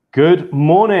Good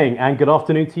morning and good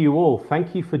afternoon to you all.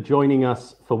 Thank you for joining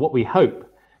us for what we hope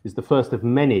is the first of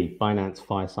many Binance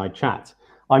Fireside Chats.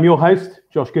 I'm your host,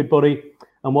 Josh Goodbody,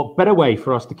 and what better way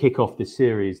for us to kick off this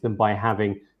series than by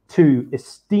having two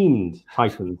esteemed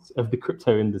titans of the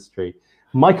crypto industry,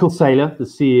 Michael Saylor, the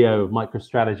CEO of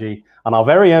MicroStrategy, and our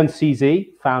very own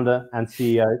CZ, founder and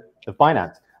CEO of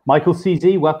Binance. Michael,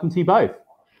 CZ, welcome to you both.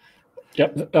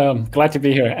 Yep, glad to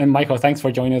be here. And Michael, thanks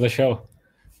for joining the show.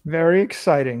 Very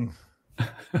exciting.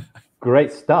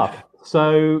 Great stuff.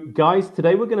 So, guys,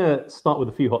 today we're going to start with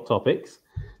a few hot topics.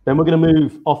 Then we're going to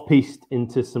move off-piste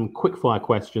into some quick-fire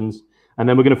questions. And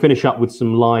then we're going to finish up with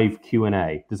some live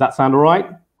Q&A. Does that sound all right?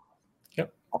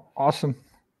 Yep. Awesome.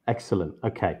 Excellent.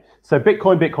 Okay. So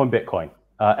Bitcoin.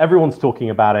 Everyone's talking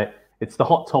about it. It's the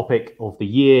hot topic of the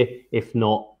year, if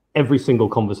not every single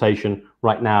conversation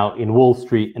right now in Wall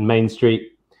Street and Main Street.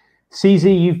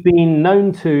 CZ, you've been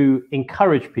known to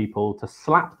encourage people to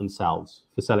slap themselves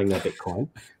for selling their Bitcoin.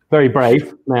 Very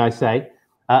brave, may I say.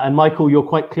 And Michael, you're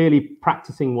quite clearly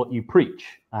practicing what you preach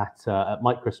at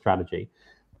MicroStrategy.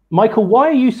 Michael, why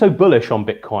are you so bullish on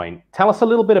Bitcoin? Tell us a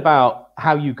little bit about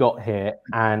how you got here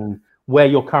and where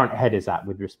your current head is at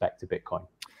with respect to Bitcoin.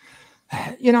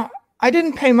 You know, I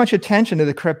didn't pay much attention to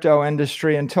the crypto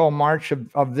industry until March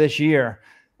of this year.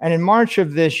 And in March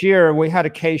of this year, we had a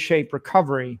K-shaped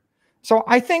recovery. So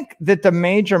I think that the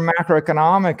major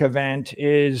macroeconomic event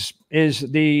is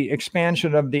the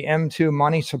expansion of the M2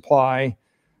 money supply.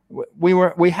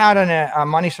 We had a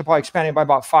money supply expanding by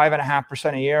about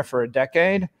 5.5% a year for a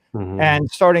decade. Mm-hmm. And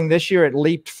starting this year, it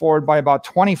leaped forward by about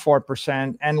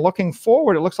 24%. And looking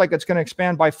forward, it looks like it's going to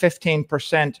expand by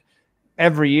 15%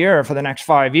 every year for the next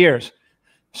 5 years.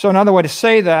 So another way to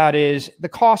say that is the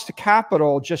cost of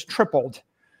capital just tripled.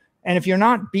 And if you're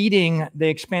not beating the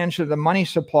expansion of the money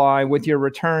supply with your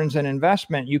returns and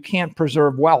investment, you can't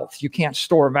preserve wealth. You can't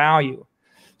store value.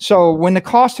 So when the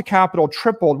cost of capital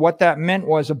tripled, what that meant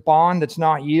was a bond that's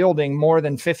not yielding more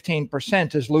than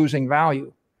 15% is losing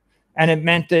value. And it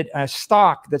meant that a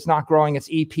stock that's not growing its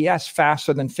EPS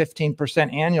faster than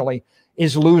 15% annually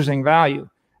is losing value.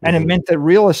 And it meant that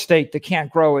real estate that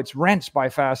can't grow its rents by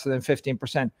faster than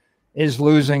 15% is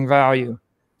losing value.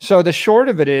 So the short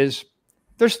of it is,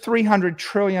 there's $300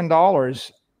 trillion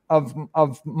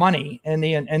of money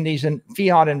in these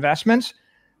fiat investments.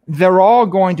 They're all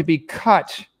going to be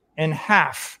cut in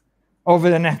half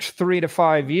over the next 3 to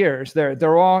 5 years.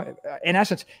 They're all, in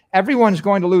essence, everyone's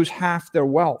going to lose half their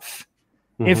wealth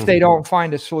if they don't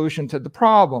find a solution to the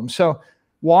problem. So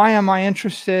why am I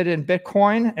interested in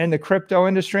Bitcoin and the crypto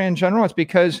industry in general? It's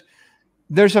because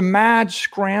there's a mad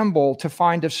scramble to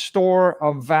find a store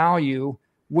of value.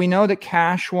 We know that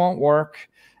cash won't work.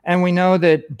 And we know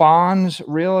that bonds,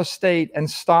 real estate, and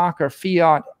stock are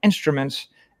fiat instruments,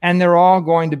 and they're all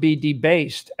going to be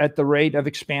debased at the rate of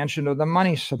expansion of the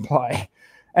money supply.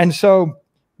 And so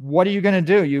what are you going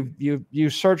to do? You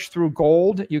search through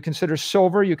gold, you consider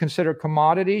silver, you consider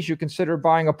commodities, you consider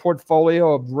buying a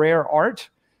portfolio of rare art,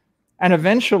 and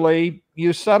eventually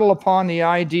you settle upon the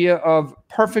idea of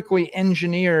perfectly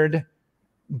engineered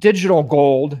digital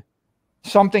gold,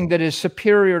 something that is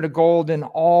superior to gold in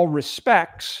all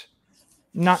respects,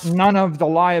 none of the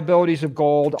liabilities of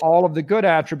gold, all of the good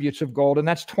attributes of gold, and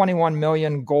that's 21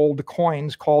 million gold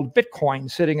coins called Bitcoin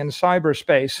sitting in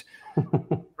cyberspace,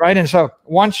 right? And so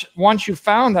once you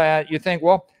found that, you think,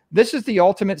 well, this is the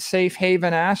ultimate safe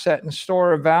haven asset and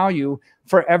store of value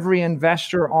for every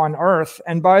investor on Earth.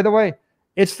 And by the way,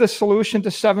 it's the solution to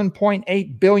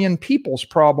 7.8 billion people's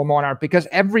problem on Earth, because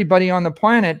everybody on the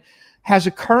planet has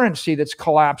a currency that's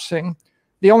collapsing.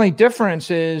 The only difference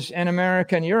is in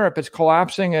America and Europe, it's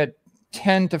collapsing at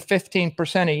 10 to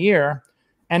 15% a year,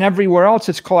 and everywhere else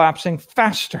it's collapsing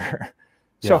faster.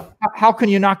 So how can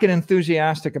you not get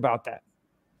enthusiastic about that?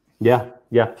 Yeah,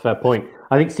 fair point.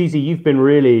 I think, CZ, you've been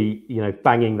really,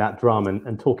 banging that drum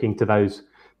and talking to those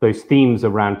themes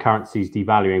around currencies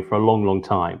devaluing for a long, long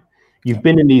time. You've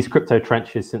been in these crypto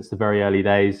trenches since the very early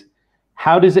days.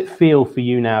 How does it feel for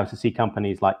you now to see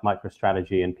companies like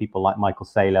MicroStrategy and people like Michael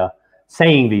Saylor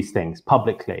saying these things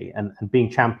publicly and being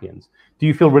champions? Do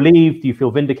you feel relieved? Do you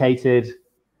feel vindicated?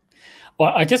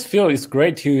 Well, I just feel it's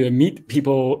great to meet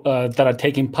people that are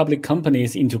taking public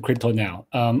companies into crypto now.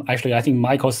 Actually, I think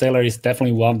Michael Saylor is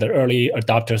definitely one of the early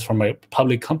adopters from a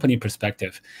public company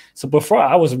perspective. So before,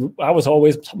 I was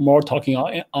always more talking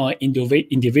on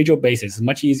individual basis. It's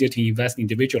much easier to invest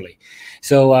individually.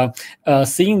 So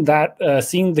seeing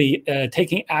the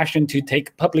taking action to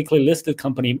take publicly listed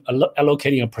company,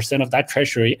 allocating a % of that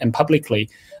treasury and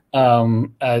publicly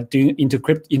doing into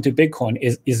Bitcoin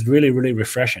is really, really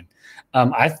refreshing.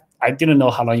 I didn't know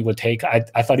how long it would take. I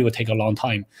thought it would take a long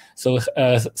time. So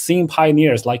seeing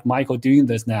pioneers like Michael doing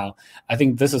this now, I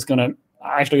think this is gonna.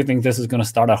 I actually think this is going to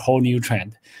start a whole new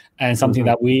trend, and something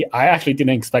that I actually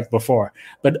didn't expect before.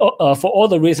 But for all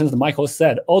the reasons that Michael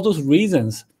said, all those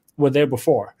reasons were there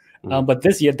before. But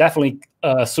this year definitely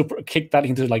super kicked that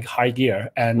into like high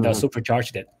gear and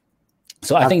supercharged it.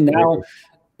 So I think now,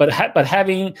 but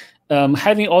having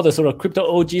all the sort of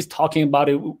crypto OGs talking about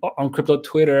it on crypto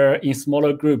Twitter in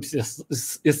smaller groups is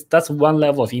that's one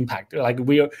level of impact. Like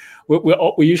we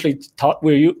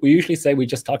usually say we're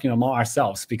just talking among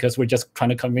ourselves because we're just trying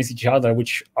to convince each other,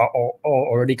 which are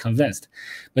already convinced.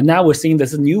 But now we're seeing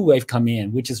this new wave come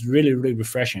in, which is really, really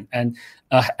refreshing. And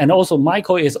also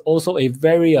Michael is also a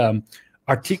very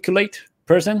articulate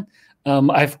person.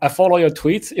 I follow your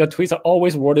tweets. Your tweets are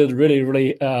always worded really,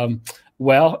 really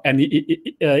well, and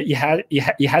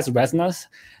it has resonance.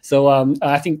 So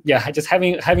I think just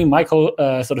having Michael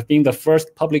sort of being the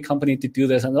first public company to do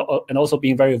this, and also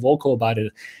being very vocal about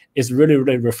it, is really,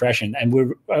 really refreshing.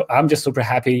 And I'm just super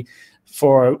happy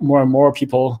for more and more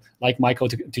people like Michael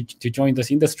to join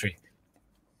this industry.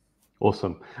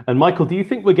 Awesome. And Michael, do you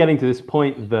think we're getting to this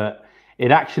point that it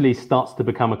actually starts to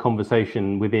become a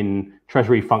conversation within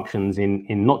treasury functions in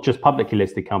not just publicly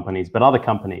listed companies, but other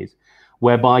companies,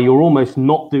 whereby you're almost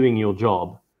not doing your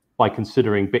job by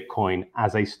considering Bitcoin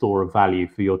as a store of value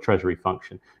for your treasury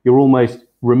function? You're almost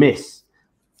remiss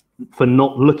for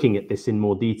not looking at this in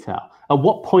more detail. At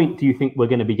what point do you think we're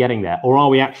going to be getting there? Or are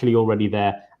we actually already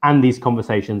there and these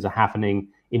conversations are happening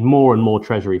in more and more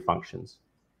treasury functions?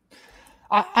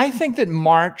 I think that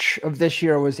March of this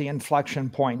year was the inflection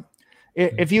point.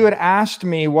 If you had asked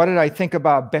me what did I think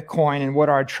about Bitcoin and would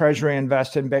our treasury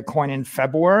invest in Bitcoin in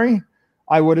February,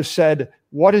 I would have said,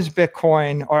 what is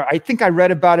Bitcoin? Or I think I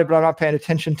read about it, but I'm not paying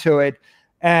attention to it.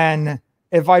 And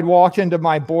if I'd walked into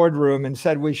my boardroom and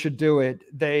said we should do it,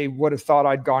 they would have thought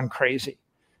I'd gone crazy.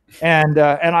 And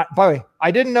by the way,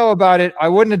 I didn't know about it. I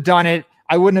wouldn't have done it.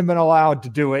 I wouldn't have been allowed to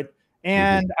do it.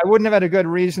 And I wouldn't have had a good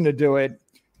reason to do it.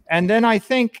 And then I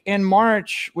think in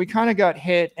March, we kind of got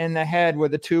hit in the head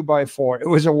with a 2x4. It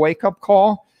was a wake-up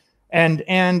call. And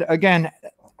again,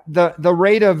 the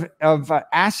rate of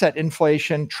asset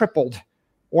inflation tripled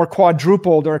or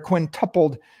quadrupled or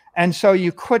quintupled. And so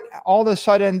you could, all of a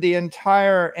sudden, the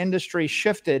entire industry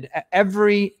shifted.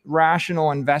 Every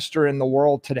rational investor in the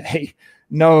world today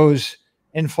knows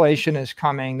inflation is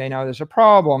coming. They know there's a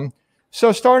problem.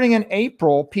 So starting in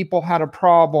April, people had a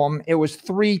problem. It was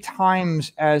 3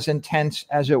 times as intense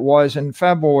as it was in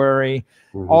February.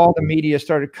 All the media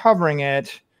started covering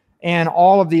it, and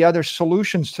all of the other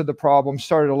solutions to the problem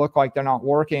started to look like they're not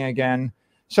working again.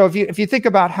 So if you think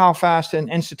about how fast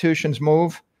institutions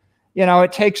move, you know,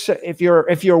 it takes, if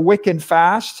you're wicked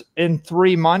fast, in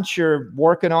 3 months you're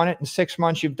working on it, in 6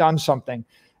 months you've done something,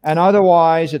 and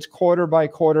otherwise it's quarter by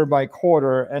quarter by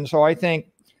quarter. And so I think.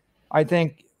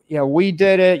 You know, we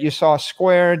did it. You saw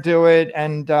Square do it,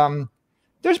 and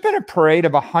there's been a parade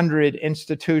of 100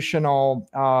 institutional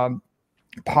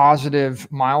positive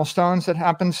milestones that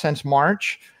happened since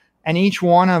March, and each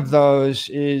one of those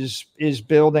is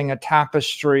building a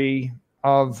tapestry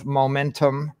of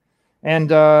momentum,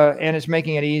 and it's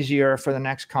making it easier for the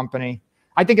next company.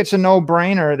 I think it's a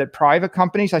no-brainer that private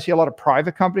companies. I see a lot of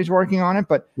private companies working on it,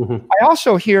 but I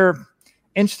also hear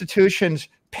institutions,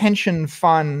 pension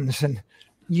funds, and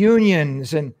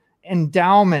unions and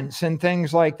endowments and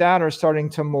things like that are starting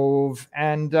to move.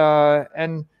 And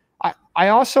I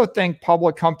also think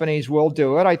public companies will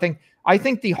do it. I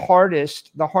think the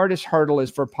hardest hurdle is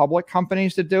for public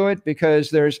companies to do it, because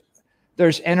there's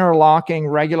interlocking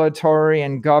regulatory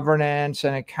and governance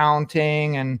and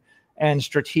accounting and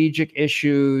strategic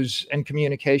issues and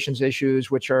communications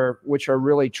issues, which are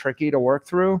really tricky to work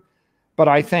through. But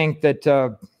I think that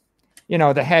you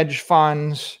know, the hedge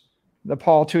funds, the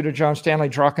Paul Tudor Jones, Stanley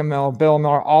Druckenmiller, Bill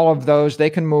Miller, all of those, they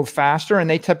can move faster, and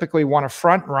they typically want to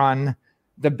front run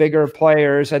the bigger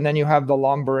players. And then you have the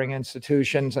lumbering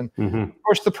institutions. And of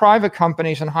course, the private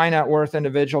companies and high net worth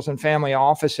individuals and family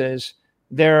offices,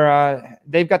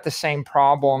 they've got the same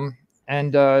problem,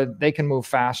 and they can move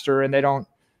faster, and they don't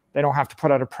have to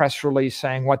put out a press release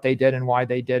saying what they did and why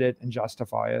they did it and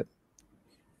justify it.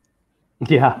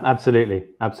 Yeah, absolutely.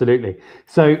 Absolutely.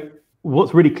 So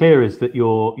what's really clear is that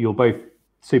you're both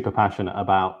super passionate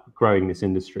about growing this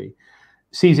industry.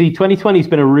 CZ, 2020 has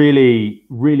been a really,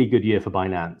 really good year for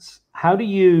Binance. How do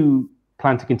you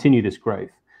plan to continue this growth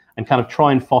and kind of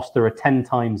try and foster a 10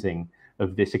 timesing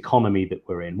of this economy that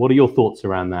we're in? What are your thoughts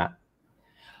around that?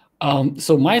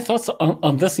 So my thoughts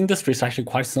on this industry is actually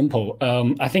quite simple.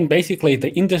 I think basically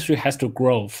the industry has to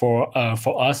grow for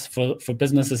us, for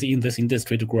businesses in this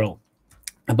industry to grow.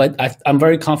 But I'm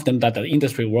very confident that the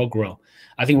industry will grow.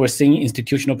 I think we're seeing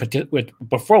institutional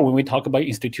before, when we talk about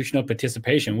institutional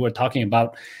participation, we're talking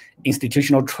about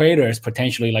institutional traders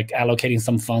potentially like allocating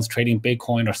some funds trading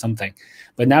Bitcoin or something.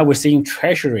 But now we're seeing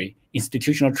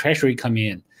institutional treasury come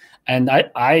in. And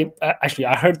I actually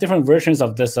heard different versions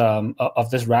of this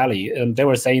rally, and they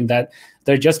were saying that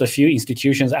there are just a few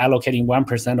institutions allocating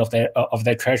 1% of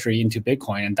their treasury into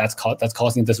Bitcoin, and that's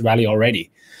causing this rally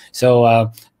already.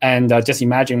 So just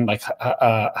imagine like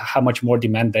how much more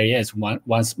demand there is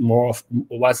once more of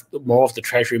the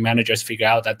treasury managers figure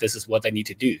out that this is what they need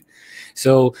to do.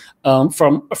 So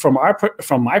from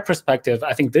my perspective,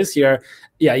 I think this year,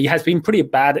 yeah, it has been pretty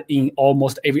bad in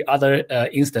almost every other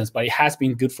instance, but it has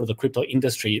been good for the crypto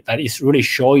industry. That is really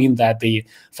showing that the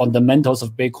fundamentals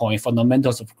of Bitcoin,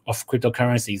 fundamentals of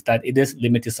cryptocurrencies, that it is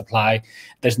limited supply,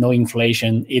 there's no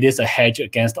inflation, it is a hedge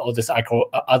against all these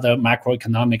other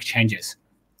macroeconomic changes.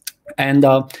 And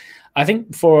I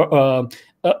think for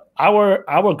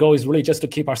our goal is really just to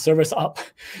keep our service up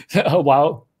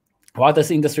while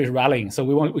this industry is rallying. So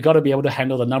we got to be able to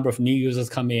handle the number of new users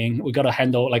coming. We got to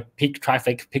handle like peak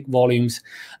traffic, peak volumes.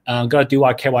 Got to do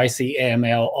our KYC,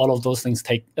 AML. All of those things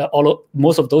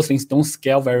most of those things don't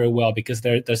scale very well because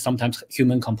there's sometimes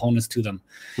human components to them.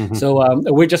 Mm-hmm. So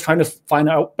we're just trying to find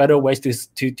out better ways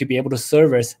to be able to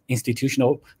service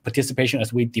institutional participation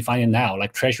as we define it now.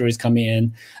 Like treasuries coming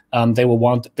in, they will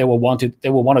want to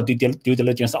do due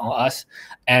diligence on us,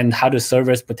 and how to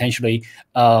service potentially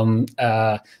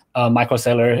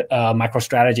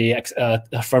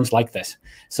MicroStrategy, firms like this.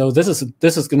 So this is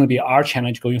going to be our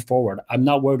challenge going forward. I'm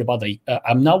not worried about the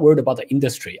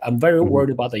industry. I'm very worried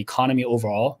about the economy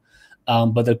overall.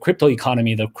 But the crypto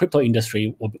economy, the crypto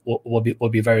industry will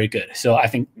be very good. So I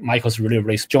think Michael's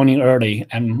really joining early,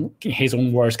 and in his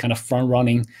own words, kind of front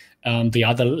running the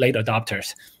other late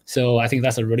adopters. So I think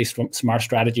that's a really smart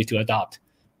strategy to adopt.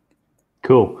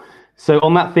 Cool. So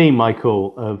on that theme,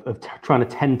 Michael, of trying to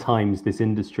 10 times this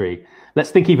industry,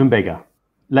 let's think even bigger.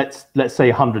 Let's say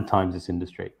 100 times this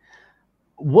industry.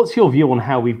 What's your view on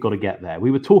how we've got to get there?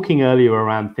 We were talking earlier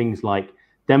around things like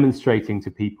demonstrating to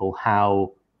people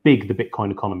how big the Bitcoin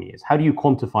economy is. How do you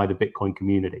quantify the Bitcoin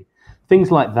community?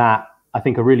 Things like that, I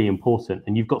think, are really important,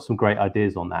 and you've got some great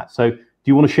ideas on that. So do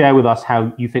you want to share with us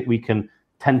how you think we can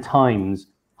 10 times,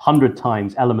 100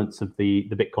 times elements of the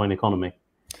Bitcoin economy?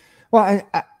 Well,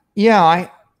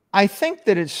 I think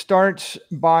that it starts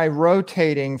by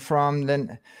rotating from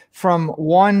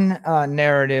one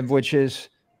narrative, which is,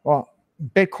 well,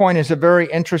 Bitcoin is a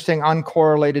very interesting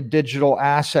uncorrelated digital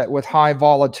asset with high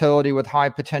volatility, with high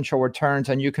potential returns,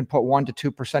 and you can put 1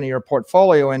 to 2% of your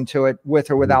portfolio into it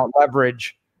with or without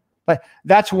leverage. But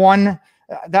that's one.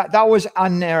 That was a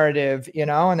narrative,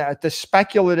 and the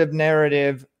speculative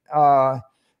narrative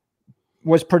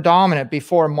was predominant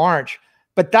before March.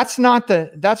 But that's not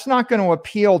going to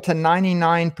appeal to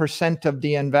 99% of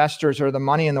the investors or the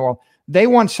money in the world. They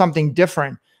want something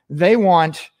different. They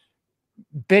want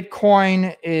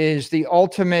Bitcoin is the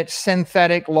ultimate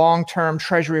synthetic long-term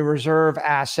treasury reserve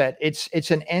asset.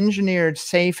 It's an engineered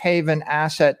safe haven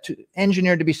asset,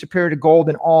 engineered to be superior to gold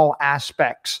in all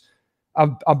aspects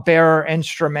of a bearer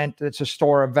instrument that's a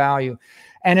store of value.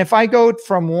 And if I go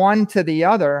from one to the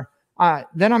other,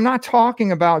 then I'm not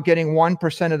talking about getting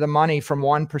 1% of the money from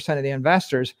 1% of the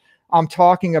investors. I'm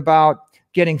talking about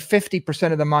getting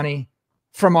 50% of the money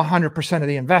from 100% of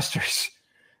the investors.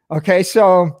 Okay,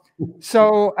 so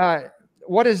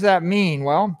what does that mean?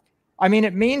 Well, I mean,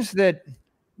 it means that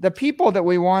the people that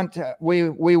we want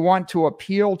to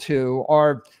appeal to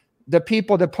are the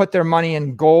people that put their money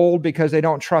in gold because they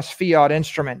don't trust fiat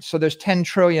instruments. So there's $10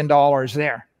 trillion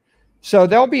there. So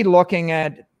they'll be looking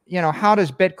at, how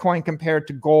does Bitcoin compare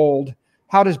to gold?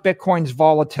 How does Bitcoin's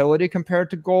volatility compare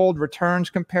to gold, returns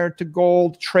compared to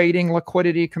gold, trading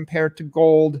liquidity compared to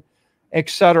gold, et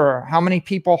cetera? How many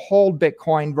people hold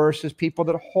Bitcoin versus people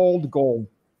that hold gold?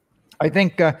 I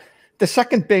think the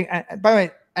second big, by the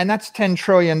way, and that's $10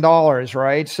 trillion,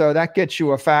 right? So that gets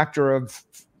you a factor of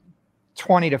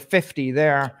 20 to 50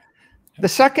 there. The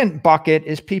second bucket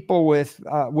is people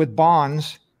with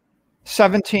bonds,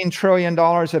 $17 trillion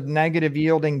of negative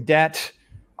yielding debt,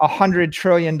 $100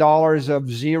 trillion of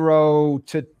 0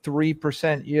 to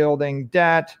 3% yielding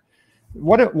debt.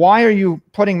 Why are you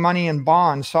putting money in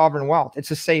bonds, sovereign wealth?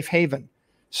 It's a safe haven.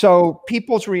 So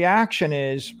people's reaction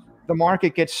is the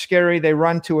market gets scary, they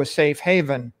run to a safe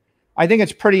haven. I think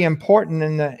it's pretty important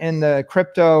in the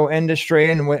crypto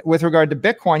industry, and with regard to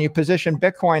Bitcoin, you position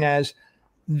Bitcoin as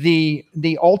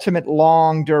the ultimate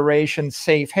long duration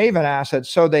safe haven asset,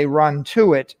 so they run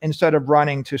to it instead of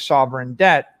running to sovereign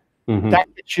debt.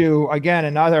 That gets you, again,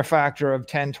 another factor of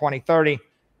 10, 20, 30.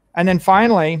 And then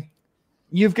finally,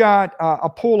 you've got a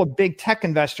pool of big tech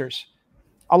investors.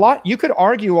 You could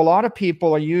argue a lot of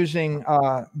people are using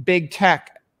big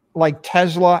tech like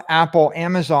Tesla, Apple,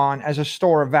 Amazon as a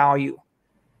store of value.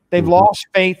 They've lost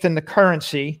faith in the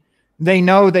currency. They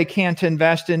know they can't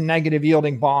invest in negative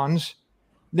yielding bonds.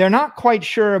 They're not quite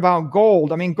sure about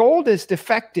gold. I mean, gold is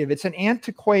defective. It's an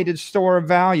antiquated store of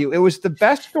value. It was the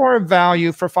best store of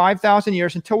value for 5,000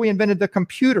 years until we invented the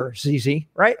computer, ZZ,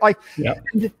 right? Like, yeah.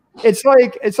 It's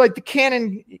like the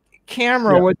Canon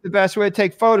camera was the best way to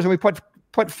take photos, and we put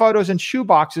photos in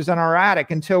shoeboxes in our attic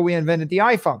until we invented the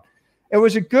iPhone. It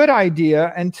was a good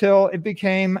idea until it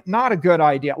became not a good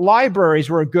idea. Libraries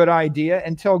were a good idea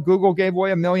until Google gave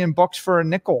away 1 million books for a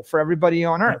nickel for everybody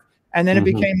on Earth. And then it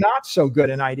became not so good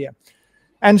an idea.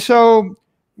 And so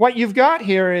what you've got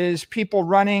here is people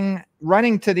running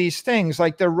to these things,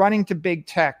 like they're running to big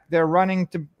tech, they're running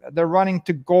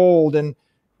to gold. And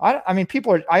I mean,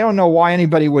 I don't know why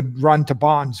anybody would run to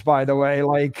bonds, by the way,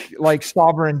 like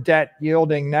sovereign debt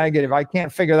yielding negative. I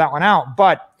can't figure that one out,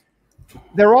 but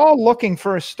they're all looking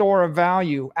for a store of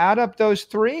value. Add up those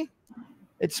three,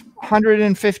 it's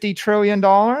 $150 trillion.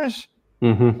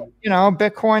 You know,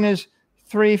 Bitcoin is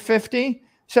 350.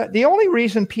 So the only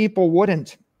reason people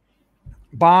wouldn't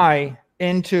buy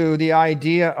into the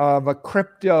idea of a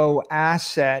crypto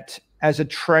asset as a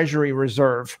treasury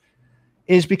reserve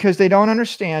is because they don't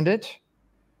understand it,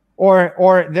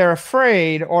 or they're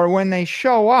afraid, or when they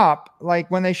show up, like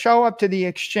when they show up to the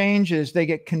exchanges, they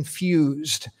get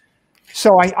confused.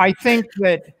 So I think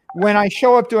that when I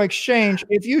show up to exchange,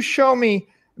 if you show me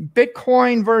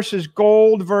Bitcoin versus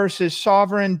gold versus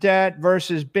sovereign debt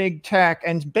versus big tech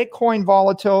and Bitcoin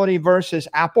volatility versus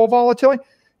Apple volatility,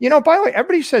 you know, by the way,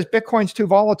 everybody says Bitcoin's too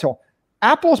volatile.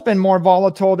 Apple's been more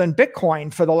volatile than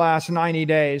Bitcoin for the last 90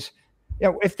 days. You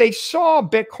know, if they saw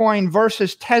Bitcoin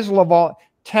versus Tesla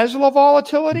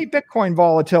volatility, Bitcoin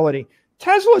volatility,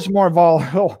 Tesla's more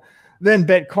volatile than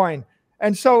Bitcoin.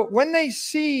 And so when they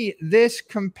see this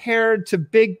compared to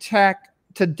big tech,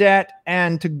 to debt,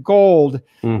 and to gold,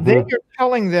 then you're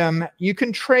telling them you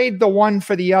can trade the one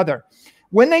for the other.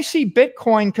 When they see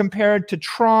Bitcoin compared to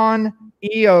Tron,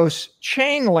 EOS,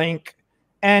 Chainlink,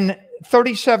 and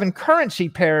 37 currency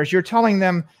pairs, you're telling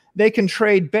them they can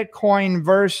trade Bitcoin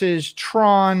versus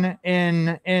Tron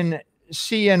in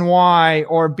CNY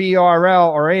or BRL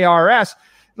or ARS.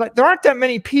 Like, there aren't that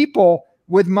many people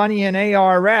with money in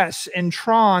ARS and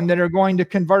Tron that are going to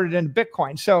convert it into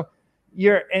Bitcoin. So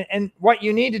and what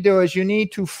you need to do is you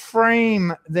need to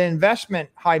frame the investment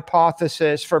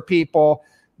hypothesis for people,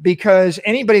 because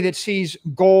anybody that sees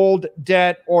gold,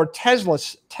 debt, or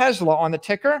Tesla on the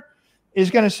ticker is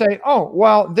going to say, oh,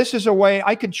 well, this is a way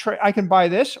I can buy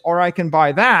this or I can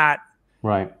buy that.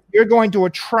 Right. You're going to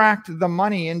attract the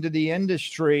money into the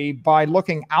industry by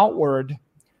looking outward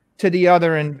to the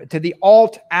other and to the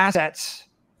alt assets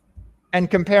and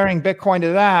comparing Bitcoin to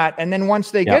that. And then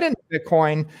once they get into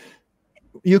Bitcoin,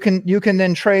 you can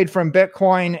then trade from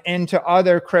Bitcoin into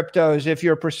other cryptos if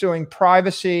you're pursuing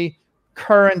privacy,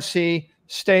 currency,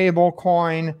 stable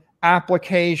coin,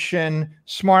 application,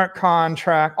 smart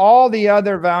contract. All the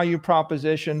other value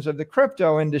propositions of the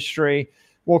crypto industry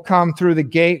will come through the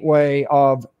gateway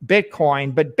of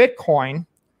Bitcoin. But Bitcoin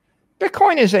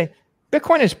is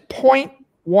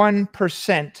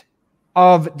 0.1%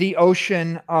 of the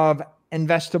ocean of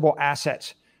investable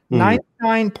assets.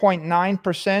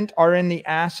 99.9% are in the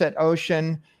asset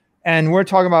ocean, and we're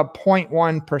talking about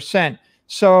 0.1%.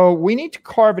 So we need to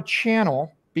carve a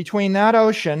channel between that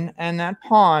ocean and that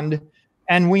pond,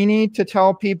 and we need to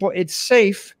tell people it's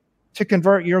safe to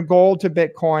convert your gold to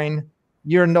Bitcoin,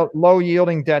 your low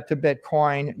yielding debt to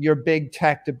Bitcoin, your big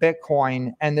tech to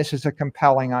Bitcoin, and this is a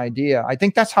compelling idea. I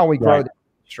think that's how we grow the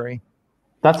industry.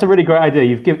 That's a really great idea.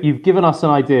 You've given us an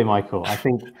idea, Michael. I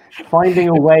think finding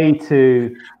a way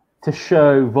to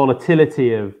show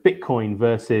volatility of Bitcoin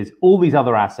versus all these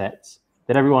other assets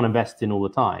that everyone invests in all the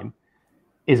time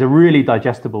is a really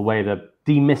digestible way to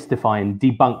demystify and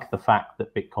debunk the fact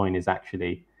that Bitcoin is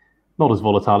actually not as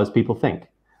volatile as people think.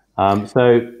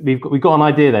 So we've got an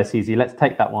idea there, CZ. Let's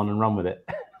take that one and run with it.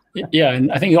 Yeah,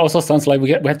 and I think it also sounds like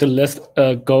we have to list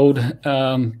gold,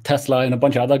 Tesla, and a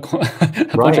bunch of other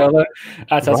bunch of other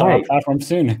assets on our platform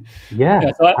soon. Yeah,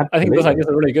 so I think those ideas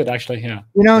are really good, actually. Yeah.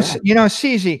 You know,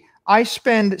 CZ, I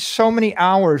spend so many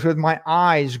hours with my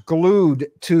eyes glued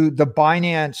to the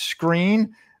Binance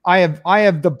screen. I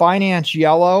have the Binance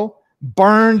yellow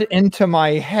burned into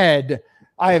my head.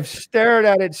 I have stared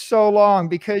at it so long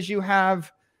because you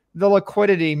have the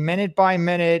liquidity minute by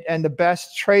minute and the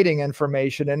best trading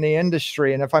information in the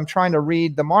industry. And if I'm trying to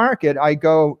read the market, I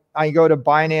go to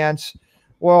Binance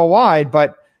Worldwide.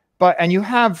 And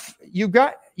you've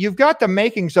got the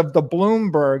makings of the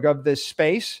Bloomberg of this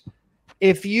space.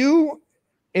 If you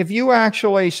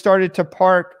actually started to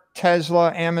park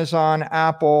Tesla, Amazon,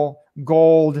 Apple,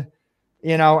 gold,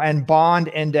 and bond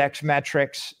index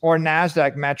metrics or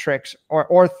NASDAQ metrics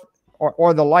or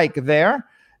the like there,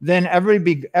 then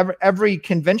every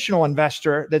conventional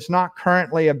investor that's not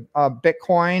currently a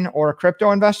Bitcoin or a crypto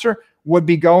investor would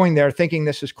be going there thinking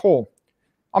this is cool.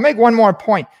 I'll make one more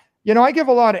point. I give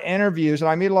a lot of interviews and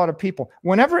I meet a lot of people.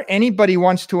 Whenever anybody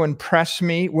wants to impress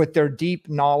me with their deep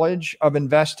knowledge of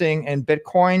investing in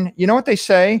Bitcoin, you know what they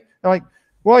say? They're like,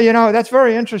 well, that's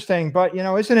very interesting, but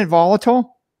isn't it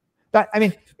volatile?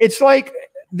 It's like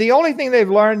the only thing they've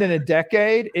learned in a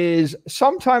decade is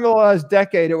sometime in the last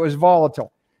decade, it was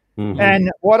volatile. Mm-hmm. And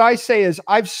what I say is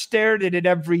I've stared at it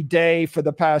every day for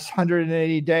the past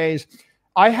 180 days.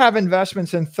 I have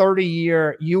investments in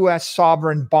 30-year U.S.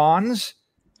 sovereign bonds.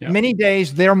 Yeah. Many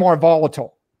days they're more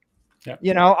volatile. Yeah.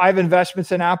 I have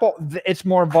investments in Apple. It's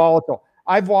more volatile.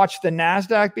 I've watched the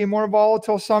NASDAQ be more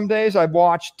volatile some days. I've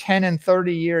watched 10 and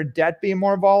 30-year debt be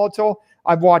more volatile.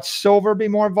 I've watched silver be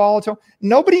more volatile.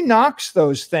 Nobody knocks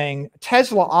those things.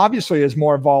 Tesla obviously is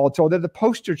more volatile. They're the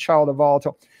poster child of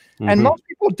volatile. Mm-hmm. And most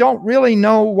people don't really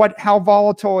know how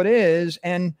volatile it is.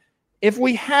 And if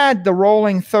we had the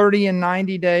rolling 30 and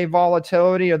 90-day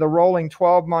volatility or the rolling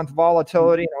 12-month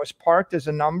volatility, and it was parked as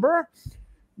a number,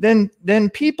 then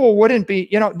people wouldn't be,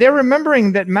 they're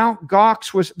remembering that Mt.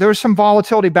 Gox there was some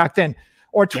volatility back then,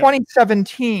 or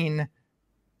 2017.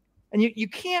 And you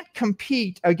can't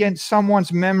compete against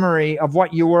someone's memory of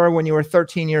what you were when you were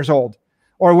 13 years old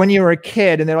or when you were a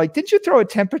kid. And they're like, did you throw a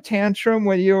temper tantrum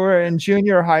when you were in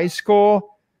junior high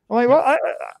school? I'm like, well,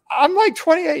 I'm like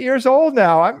 28 years old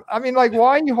now. Why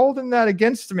are you holding that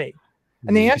against me?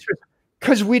 And the answer is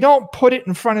because we don't put it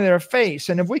in front of their face.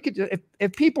 And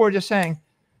if people are just saying,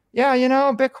 yeah,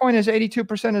 Bitcoin is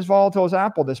 82% as volatile as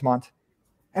Apple this month,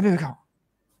 everybody go,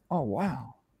 oh,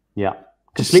 wow. Yeah.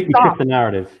 Completely shift the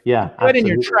narrative. Yeah. Right in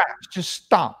your tracks. Just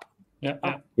stop.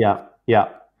 Yeah.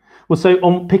 Well, so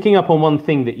on picking up on one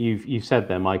thing that you've said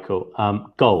there, Michael,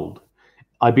 gold.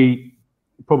 I'd be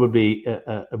probably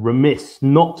remiss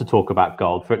not to talk about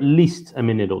gold for at least a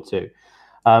minute or two.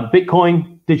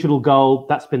 Bitcoin, digital gold,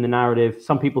 that's been the narrative.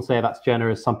 Some people say that's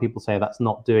generous. Some people say that's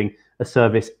not doing a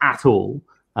service at all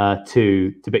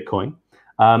to Bitcoin.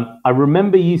 I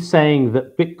remember you saying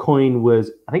that Bitcoin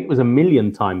was 1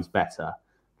 million times better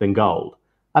than gold.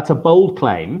 That's a bold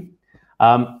claim.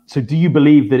 So do you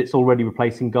believe that it's already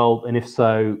replacing gold? And if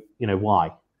so,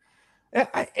 why?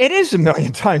 It is 1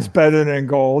 million times better than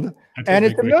gold. And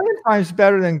it's 1 million times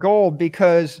better than gold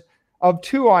because of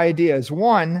two ideas.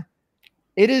 One,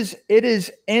 it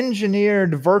is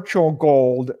engineered virtual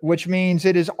gold, which means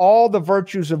it is all the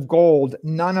virtues of gold,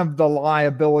 none of the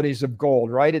liabilities of gold,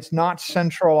 right? It's not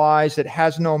centralized. It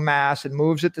has no mass. It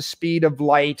moves at the speed of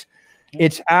light.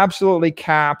 It's absolutely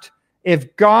capped.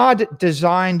 If God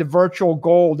designed virtual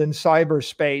gold in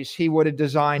cyberspace, he would have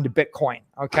designed Bitcoin.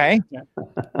 Okay. Yeah.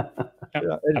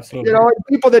 Yeah, absolutely.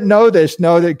 People that know this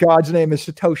know that God's name is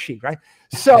Satoshi, right?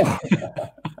 So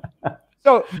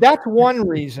that's one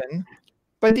reason.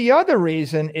 But the other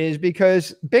reason is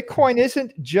because Bitcoin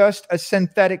isn't just a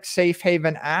synthetic safe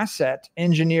haven asset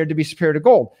engineered to be superior to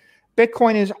gold.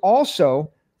 Bitcoin is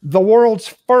also the world's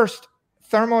first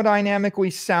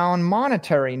thermodynamically sound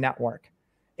monetary network.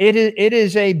 It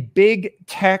is a big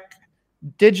tech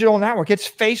digital network. It's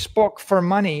Facebook for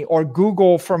money or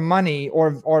Google for money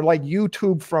or like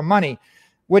YouTube for money,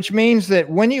 which means that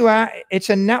it's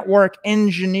a network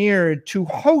engineered to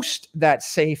host that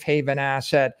safe haven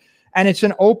asset. And it's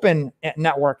an open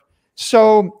network.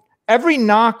 So every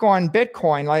knock on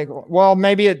Bitcoin, like, well,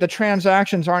 maybe the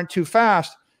transactions aren't too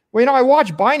fast. Well, I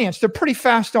watch Binance. They're pretty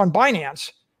fast on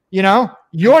Binance. You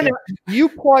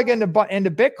plug into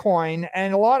Bitcoin,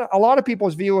 and a lot of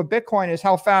people's view of Bitcoin is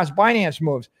how fast Binance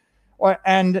moves.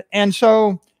 And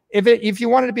so if you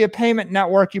wanted to be a payment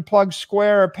network, you plug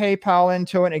Square or PayPal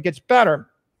into it, and it gets better.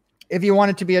 If you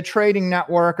want it to be a trading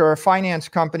network or a finance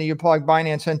company, you plug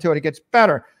Binance into it, it gets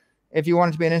better. If you want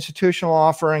it to be an institutional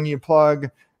offering, you plug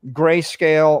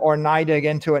Grayscale or NYDIG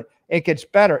into it, it gets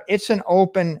better. It's an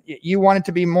open, you want it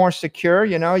to be more secure.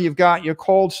 You've got your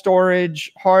cold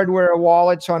storage hardware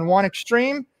wallets on one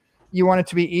extreme. You want it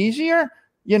to be easier.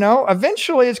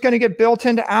 Eventually it's going to get built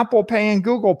into Apple Pay and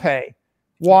Google Pay.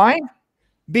 Why?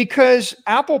 because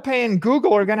Apple Pay and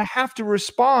Google are going to have to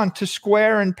respond to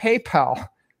Square and PayPal.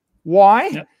 Why?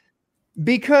 Yep.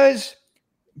 Because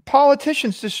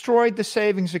politicians destroyed the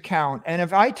savings account. And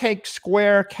if I take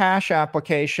Square Cash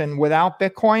application without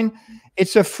Bitcoin,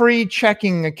 it's a free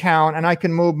checking account and I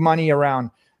can move money around.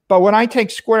 But when I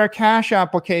take Square Cash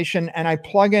application and I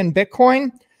plug in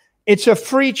Bitcoin, it's a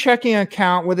free checking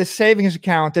account with a savings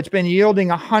account that's been yielding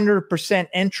 100%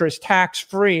 interest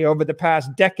tax-free over the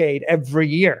past decade every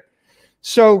year.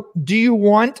 So do you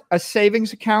want a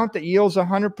savings account that yields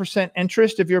 100%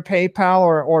 interest if you're PayPal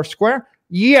or Square?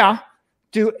 Yeah.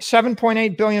 Do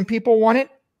 7.8 billion people want it?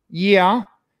 Yeah.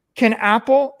 Can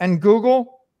Apple and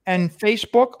Google and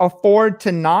Facebook afford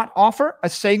to not offer a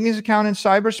savings account in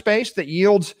cyberspace that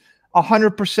yields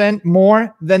 100%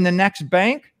 more than the next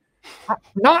bank?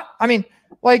 I mean,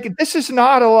 like, this is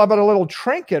not about a little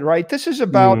trinket, right? This is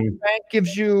about the bank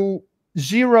gives you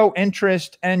 0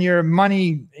 interest and your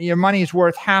money is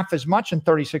worth half as much in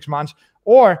 36 months,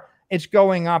 or it's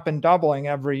going up and doubling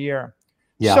every year.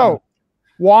 Yeah. So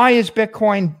why is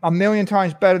Bitcoin a million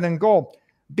times better than gold?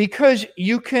 Because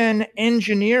you can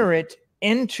engineer it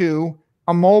into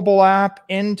a mobile app,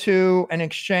 into an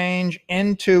exchange,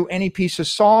 into any piece of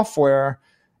software,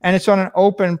 and it's on an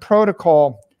open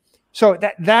protocol. So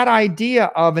that idea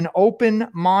of an open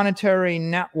monetary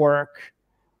network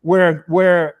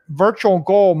where virtual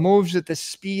gold moves at the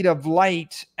speed of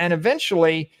light and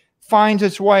eventually finds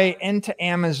its way into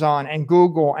Amazon and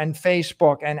Google and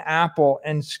Facebook and Apple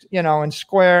and, you know, and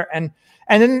Square. And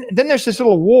then there's this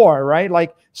little war, right?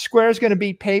 Like, Square's going to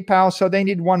beat PayPal, so they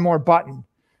need one more button,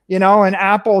 you know, and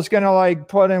Apple's going to like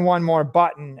put in one more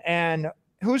button. And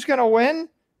who's going to win?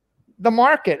 The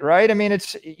market, right? I mean,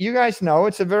 you guys know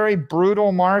it's a very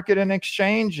brutal market in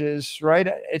exchanges, right?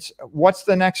 It's what's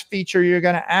the next feature you're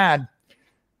going to add?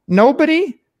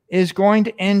 Nobody is going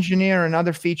to engineer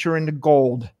another feature into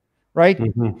gold, right?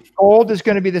 Gold is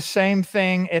going to be the same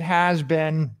thing it has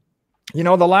been. You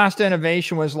know, the last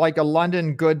innovation was like a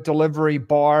London good delivery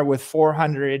bar with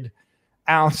 400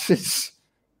 ounces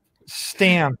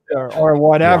stamped or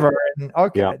whatever. Yeah. And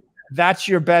okay, that's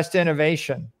your best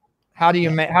innovation. How do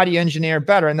you engineer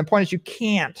better? And the point is, you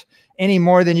can't any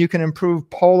more than you can improve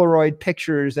Polaroid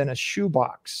pictures in a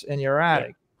shoebox in your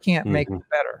attic. You can't make it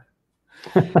better.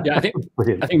 Yeah, I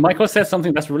think Michael said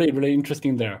something that's really, really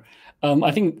interesting there.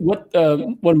 I think what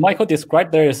Michael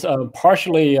described there is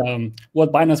partially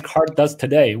what Binance Card does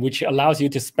today, which allows you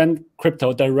to spend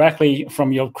crypto directly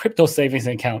from your crypto savings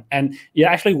account, and it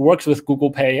actually works with Google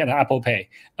Pay and Apple Pay,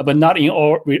 but not in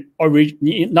all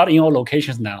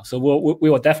locations now. So we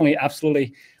will definitely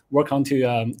absolutely work on to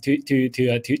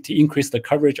increase the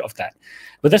coverage of that.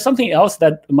 But there's something else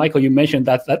that, Michael, you mentioned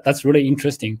that's really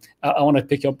interesting. I want to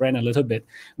pick your brain a little bit,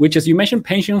 which is you mentioned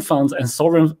pension funds and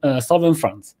sovereign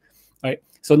funds, right?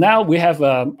 So now we have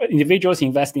individuals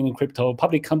investing in crypto,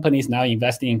 public companies now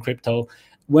investing in crypto.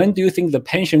 When do you think the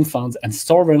pension funds and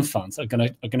sovereign funds are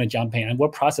gonna jump in, and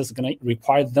what process is gonna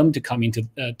require them to come into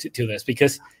to this?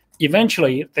 Because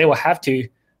eventually they will have to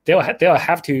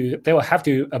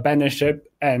abandon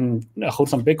ship and hold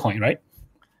some Bitcoin, right?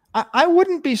 I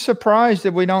wouldn't be surprised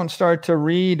if we don't start to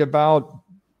read about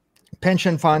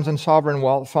pension funds and sovereign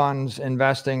wealth funds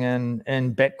investing in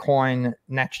Bitcoin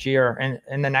next year and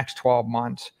in the next 12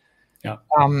 months. Yeah.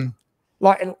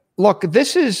 Look,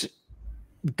 this is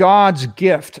God's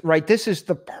gift, right? This is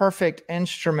the perfect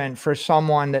instrument for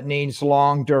someone that needs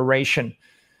long duration.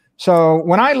 So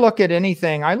when I look at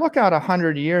anything, I look out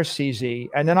 100 years, CZ,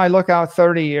 and then I look out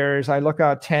 30 years, I look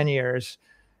out 10 years,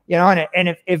 you know,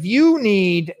 and if you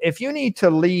need to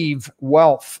leave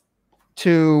wealth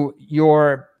to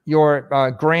your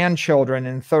grandchildren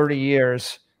in 30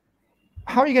 years,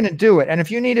 how are you going to do it? And if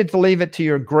you needed to leave it to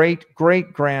your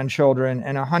great-great-grandchildren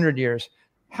in 100 years,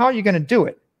 how are you going to do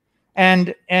it?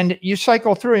 And you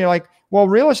cycle through, and you're like, well,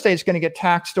 real estate's going to get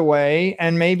taxed away,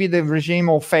 and maybe the regime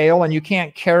will fail, and you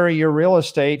can't carry your real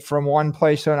estate from one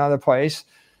place to another place.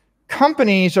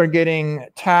 Companies are getting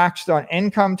taxed on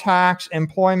income tax,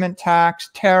 employment tax,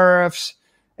 tariffs,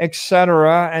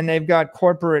 etc., and they've got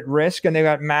corporate risk, and they've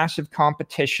got massive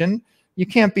competition. You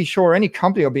can't be sure any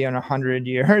company will be in 100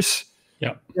 years.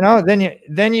 Yeah. You know,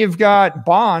 then you've got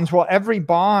bonds. Well, every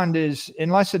bond is,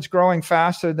 unless it's growing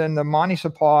faster than the money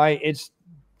supply, it's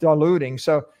diluting.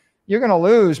 So you're going to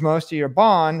lose most of your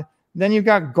bond. Then you've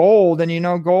got gold, and you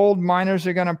know, gold miners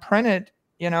are going to print it,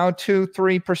 you know,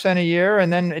 2-3% a year,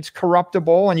 and then it's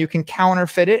corruptible, and you can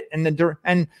counterfeit it,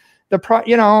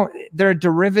 you know, they're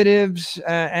derivatives,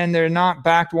 and they're not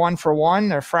backed one for one.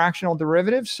 They're fractional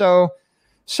derivatives.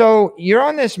 So you're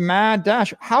on this mad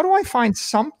dash. How do I find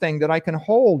something that I can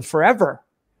hold forever?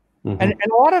 And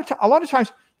a lot of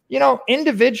times, you know,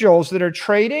 individuals that are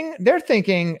trading, they're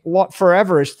thinking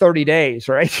forever is 30 days,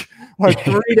 right? Like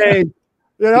 3 days,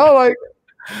 you know, like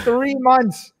 3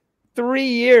 months, 3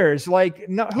 years. Like,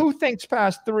 no, who thinks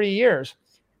past 3 years?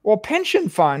 Well, pension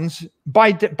funds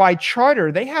by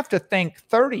charter, they have to think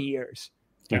 30 years.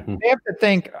 Yeah. They have to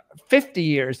think 50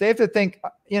 years. They have to think,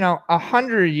 you know,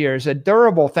 100 years, a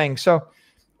durable thing. So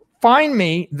find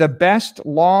me the best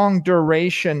long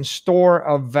duration store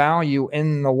of value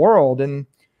in the world. And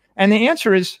the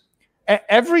answer is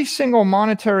every single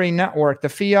monetary network, the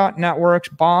fiat networks,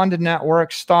 bond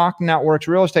networks, stock networks,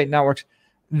 real estate networks,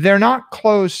 they're not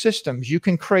closed systems. You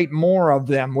can create more of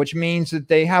them, which means that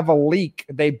they have a leak.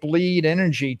 They bleed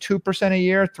energy 2% a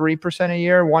year, 3% a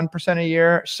year, 1% a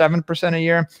year, 7% a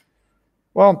year.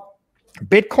 Well,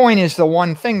 Bitcoin is the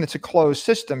one thing that's a closed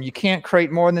system. You can't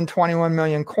create more than 21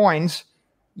 million coins.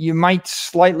 You might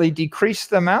slightly decrease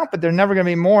the amount, but they're never going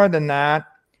to be more than that.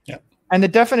 Yeah. And the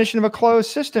definition of a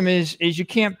closed system is you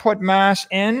can't put mass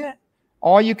in.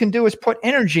 All you can do is put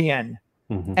energy in.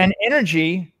 And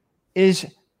energy is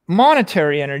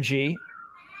monetary energy,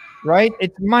 right?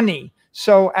 It's money.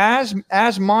 So as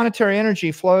monetary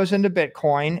energy flows into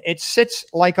Bitcoin, it sits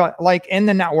like in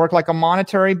the network, like a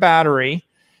monetary battery.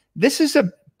 This is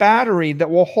a battery that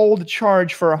will hold a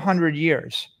charge for 100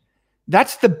 years.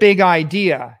 That's the big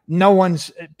idea.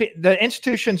 The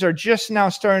institutions are just now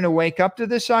starting to wake up to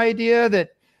this idea that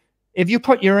if you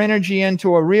put your energy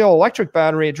into a real electric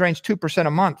battery, it drains 2%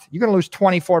 a month. You're going to lose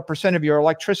 24% of your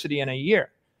electricity in a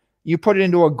year. You put it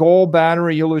into a gold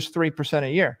battery, you lose 3% a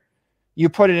year. You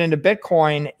put it into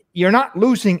Bitcoin, you're not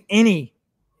losing any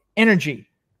energy.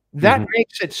 That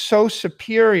makes it so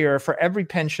superior for every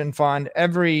pension fund,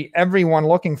 everyone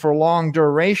looking for long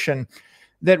duration,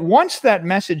 that once that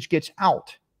message gets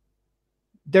out,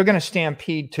 they're going to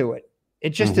stampede to it. It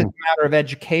just is a matter of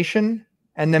education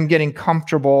and them getting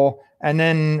comfortable and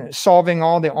then solving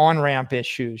all the on-ramp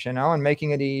issues, you know, and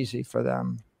making it easy for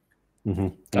them.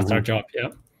 That's our job, yeah.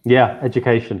 Yeah,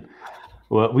 education.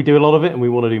 Well, we do a lot of it and we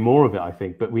want to do more of it, I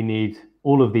think, but we need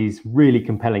all of these really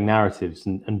compelling narratives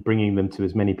and bringing them to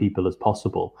as many people as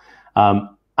possible. And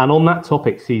on that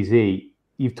topic, CZ,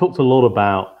 you've talked a lot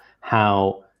about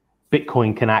how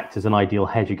Bitcoin can act as an ideal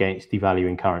hedge against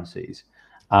devaluing currencies.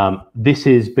 This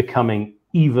is becoming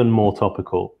even more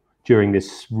topical during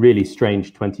this really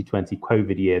strange 2020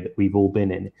 COVID year that we've all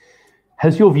been in.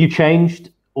 Has your view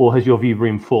changed, or has your view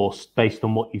reinforced based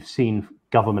on what you've seen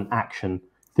government action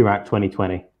throughout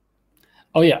 2020?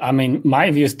 Oh yeah, I mean, my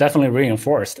view is definitely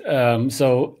reinforced.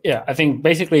 So yeah, I think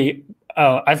basically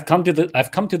I've come to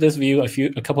this view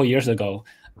a couple of years ago,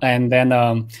 and then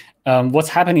what's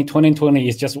happened in 2020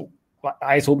 is just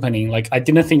eyes opening. Like, I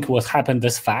didn't think it would happen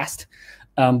this fast,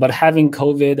 but having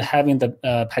COVID, having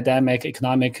the pandemic,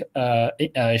 economic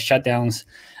shutdowns,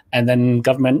 and then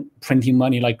government printing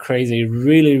money like crazy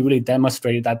really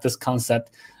demonstrated that this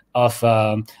concept of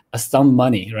some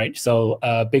money, right? So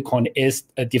Bitcoin is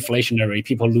a deflationary.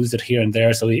 People lose it here and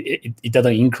there, so it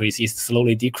doesn't increase. It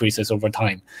slowly decreases over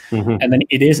time. And then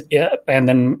it is, and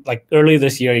then like early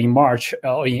this year in March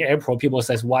or in April, people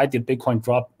says, why did Bitcoin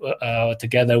drop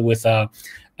together with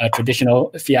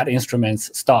traditional fiat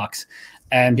instruments, stocks?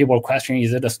 And people are questioning,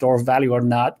 is it a store of value or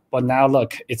not? But now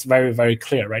look, it's very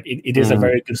clear, right? It is a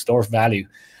very good store of value.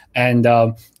 And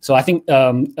so I think,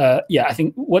 I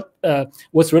think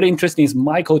what's really interesting is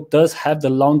Michael does have the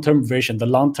long-term vision, the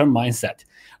long-term mindset,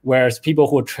 whereas people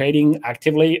who are trading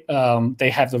actively, they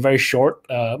have the very short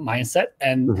mindset.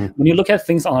 And when you look at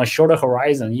things on a shorter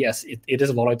horizon, yes, it is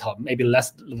volatile, maybe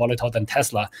less volatile than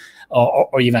Tesla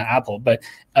or even Apple, but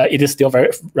it is still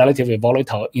very relatively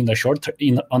volatile in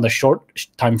the on the short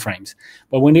time frames.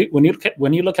 But when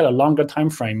you look at a longer time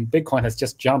frame, Bitcoin has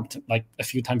just jumped like a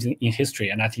few times in history,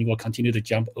 and I think will continue to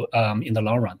jump in the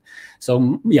long run.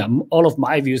 So yeah, all of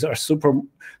my views are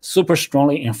super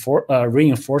strongly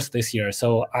reinforced this year.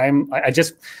 So I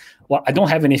don't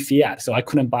have any fiat, so I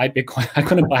couldn't buy Bitcoin. I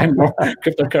couldn't buy more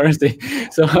cryptocurrency.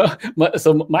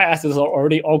 So my assets are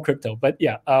already all crypto. But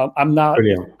yeah, I'm not.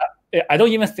 Brilliant. I don't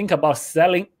even think about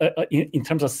selling in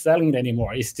terms of selling it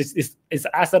anymore. It's just it's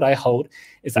an asset I hold.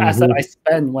 It's an asset I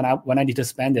spend when I need to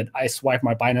spend it. I swipe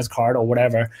my Binance card or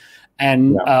whatever,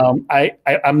 and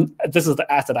I'm this is the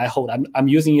asset I hold. I'm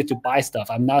using it to buy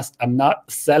stuff. I'm not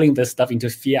selling this stuff into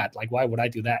fiat. Like, why would I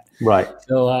do that? Right.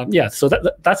 So so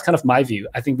that's kind of my view.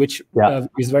 I think which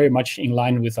is very much in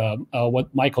line with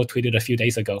what Michael tweeted a few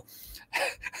days ago.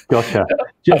 Gotcha.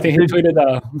 I think he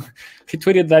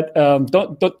tweeted that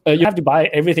don't you have to buy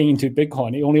everything into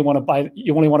Bitcoin. You only want to buy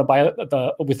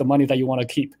with the money that you want to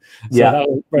keep. So that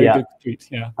was a very good tweet.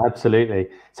 Yeah, absolutely.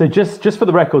 So just for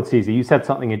the record, Cesar, you said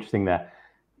something interesting there.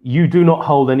 You do not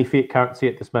hold any fiat currency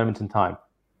at this moment in time.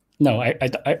 No,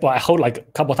 I hold like a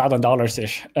couple $1,000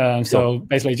 ish. So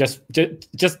basically, just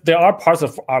there are parts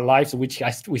of our lives which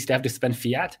we still have to spend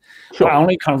fiat. Sure. But I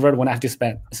only convert when I have to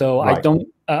spend. So right.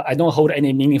 I don't hold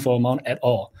any meaningful amount at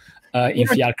all in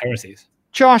fiat currencies.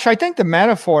 Josh, I think the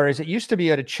metaphor is it used to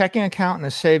be at a checking account and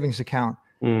a savings account,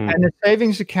 and the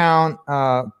savings account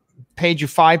paid you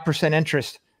 5%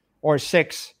 interest or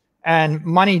 6%, and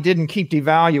money didn't keep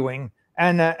devaluing.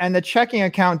 And the checking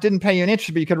account didn't pay you an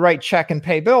interest, but you could write check and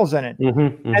pay bills in it.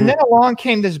 And then along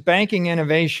came this banking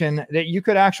innovation that you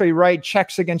could actually write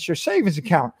checks against your savings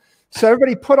account. So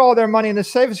everybody put all their money in the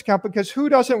savings account because who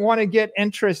doesn't want to get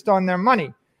interest on their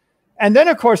money? And then,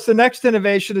 of course, the next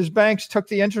innovation is banks took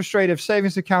the interest rate of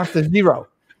savings accounts to 0,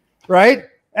 right?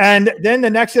 And then the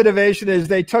next innovation is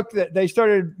they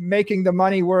started making the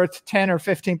money worth 10 or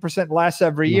 15% less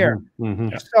every year.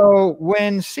 So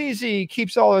when CZ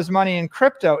keeps all his money in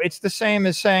crypto, it's the same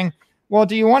as saying, well,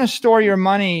 do you want to store your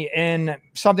money in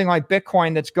something like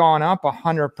Bitcoin that's gone up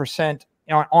 100%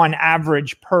 on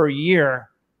average per year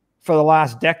for the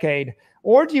last decade?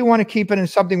 Or do you want to keep it in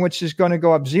something which is going to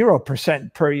go up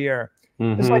 0% per year?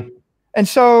 It's like, and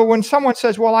so when someone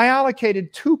says, well, I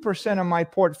allocated 2% of my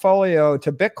portfolio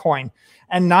to Bitcoin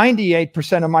and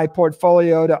 98% of my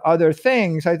portfolio to other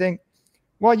things, I think,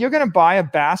 well, you're going to buy a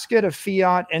basket of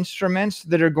fiat instruments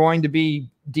that are going to be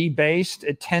debased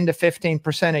at 10 to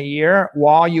 15% a year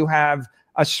while you have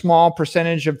a small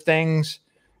percentage of things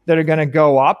that are going to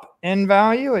go up in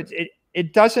value.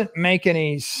 It doesn't make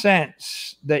any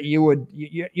sense that you would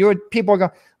people go,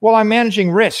 well, I'm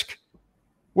managing risk.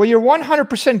 Well, you're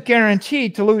 100%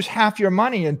 guaranteed to lose half your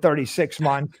money in 36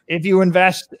 months if you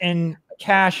invest in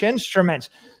cash instruments.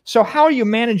 So how are you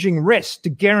managing risk to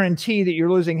guarantee that you're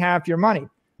losing half your money?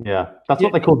 Yeah, that's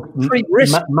what they call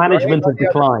management of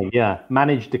decline. Yeah,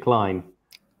 managed decline.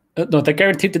 No, they're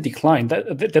guaranteed to decline.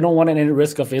 They don't want any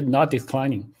risk of it not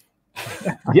declining.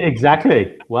 Yeah,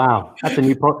 exactly. Wow, that's a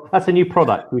new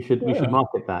product. We should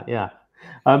market that. Yeah.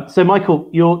 So Michael,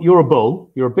 you're a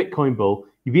bull. You're a Bitcoin bull.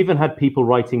 You've even had people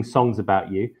writing songs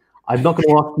about you. I'm not going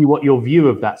to ask you what your view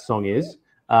of that song is,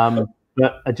 but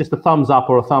just a thumbs up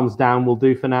or a thumbs down will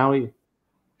do for now.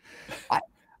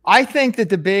 I think that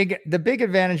the big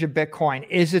advantage of Bitcoin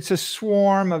is it's a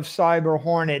swarm of cyber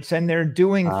hornets, and they're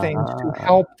doing things to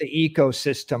help the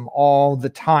ecosystem all the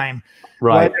time,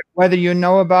 right? Whether you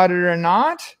know about it or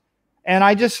not. And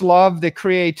I just love the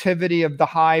creativity of the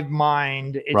hive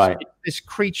mind. It's this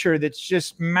creature that's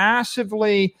just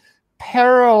massively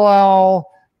parallel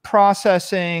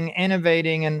processing,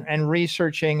 innovating, and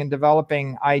researching and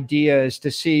developing ideas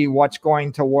to see what's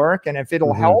going to work. And if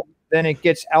it'll help, then it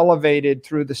gets elevated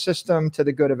through the system to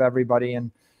the good of everybody.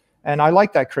 And I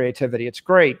like that creativity. It's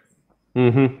great.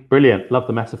 Brilliant. Love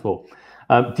the metaphor.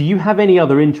 Do you have any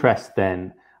other interest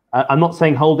then? I'm not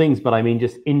saying holdings, but I mean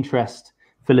just interest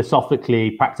philosophically,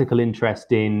 practical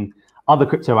interest in other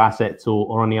crypto assets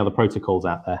or any other protocols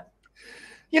out there?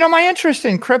 You know, my interest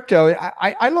in crypto,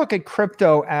 I look at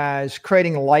crypto as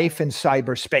creating life in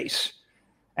cyberspace.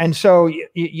 And so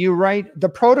you write, the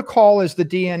protocol is the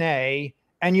DNA,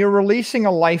 and you're releasing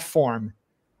a life form.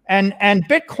 And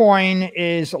Bitcoin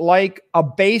is like a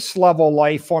base level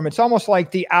life form. It's almost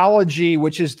like the algae,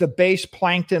 which is the base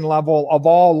plankton level of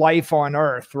all life on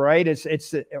Earth, right? It's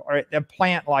the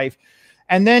plant life.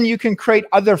 And then you can create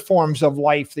other forms of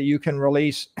life that you can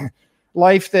release,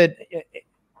 life that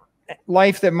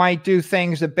might do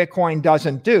things that Bitcoin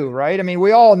doesn't do, right? I mean,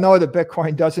 we all know that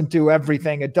Bitcoin doesn't do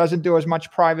everything. It doesn't do as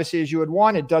much privacy as you would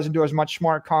want. It doesn't do as much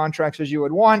smart contracts as you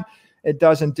would want. It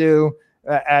doesn't do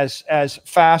as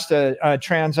fast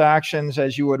transactions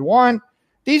as you would want.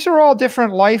 These are all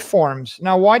different life forms.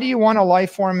 Now, why do you want a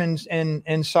life form in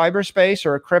cyberspace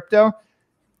or a crypto?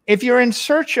 If you're in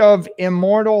search of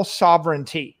immortal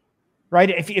sovereignty, right?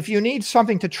 If you need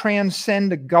something to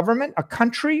transcend a government, a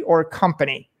country, or a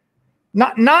company,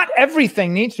 not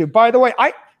everything needs to. By the way,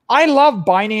 I love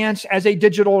Binance as a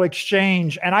digital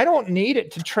exchange, and I don't need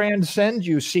it to transcend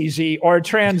UCZ or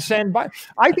transcend.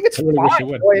 I think it's fine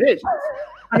the way it is.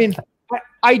 I mean,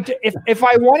 if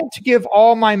I wanted to give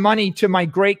all my money to my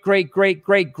great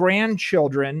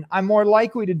grandchildren, I'm more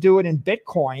likely to do it in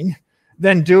Bitcoin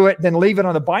than leave it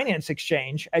on the Binance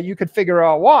exchange. And you could figure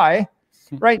out why,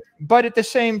 right? But at the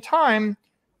same time,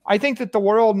 I think that the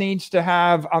world needs to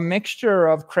have a mixture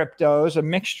of cryptos, a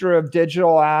mixture of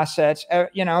digital assets.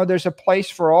 There's a place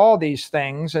for all these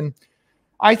things, and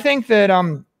I think that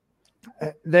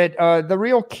the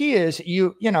real key is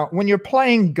when you're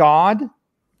playing God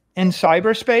in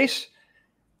cyberspace,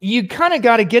 you kind of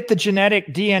got to get the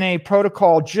genetic DNA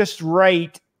protocol just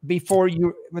right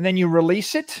then you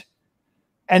release it,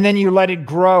 and then you let it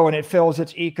grow and it fills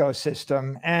its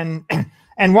ecosystem.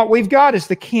 And what we've got is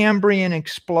the Cambrian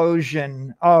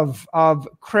explosion of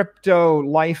crypto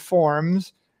life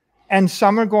forms, and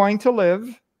some are going to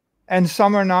live and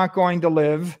some are not going to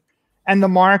live. And the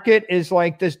market is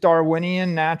like this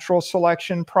Darwinian natural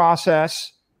selection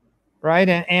process, right?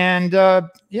 And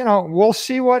we'll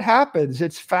see what happens.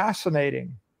 It's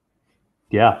fascinating.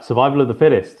 Yeah, survival of the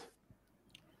fittest.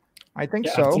 I think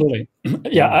so. Absolutely.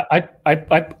 Yeah,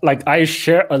 I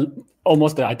share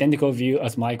almost the identical view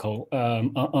as Michael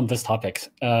on this topic.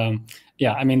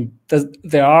 Yeah, I mean,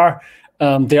 there are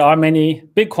many.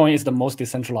 Bitcoin is the most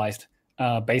decentralized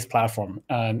base platform.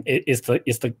 It's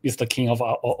the king of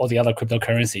all the other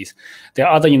cryptocurrencies. There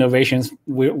are other innovations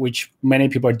which many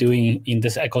people are doing in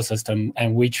this ecosystem,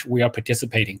 and which we are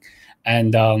participating.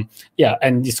 And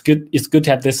and it's good to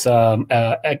have this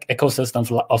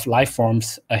ecosystem of life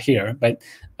forms here. But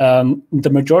the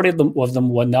majority of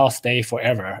them will not stay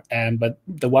forever, but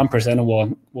the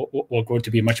 1% will grow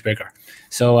to be much bigger.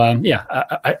 So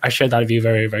I share that view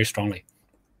very, very strongly.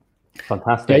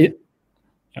 Fantastic.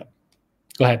 Yeah.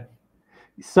 Go ahead.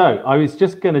 So I was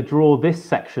just going to draw this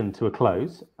section to a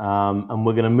close, and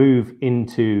we're going to move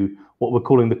into what we're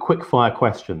calling the quickfire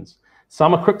questions.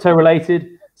 Some are crypto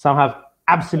related, some have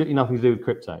absolutely nothing to do with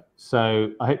crypto.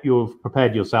 So I hope you've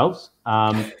prepared yourselves.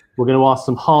 We're going to ask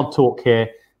some hard talk here,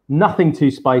 nothing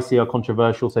too spicy or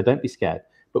controversial, so don't be scared,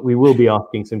 but we will be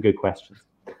asking some good questions.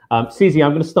 Susie,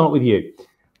 I'm going to start with you.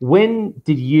 When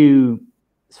did you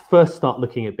first start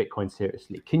looking at Bitcoin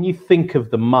seriously? Can you think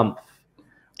of the month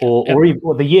or even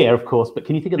the year, of course, but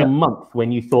can you think of the month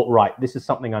when you thought, right, this is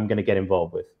something I'm going to get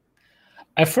involved with?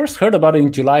 I first heard about it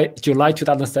in July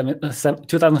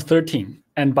 2013,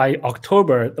 and by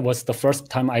October it was the first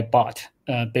time I bought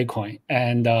Bitcoin.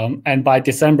 And by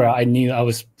December, I knew I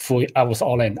was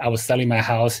all in. I was selling my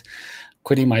house,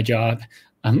 quitting my job,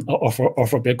 or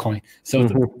for Bitcoin. So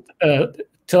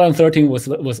 2013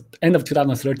 was end of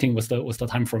 2013 was the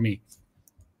time for me.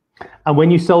 And when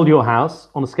you sold your house,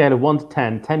 on a scale of 1 to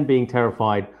 10, 10 being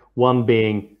terrified, 1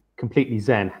 being completely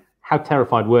zen, how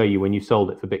terrified were you when you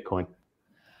sold it for Bitcoin?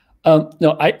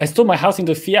 No, I sold my house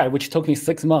into fiat, which took me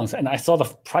 6 months, and I saw the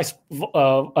price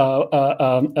going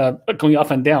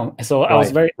up and down. So I was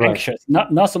very anxious,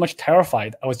 not so much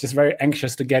terrified. I was just very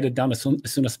anxious to get it done as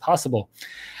soon as possible.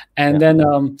 And then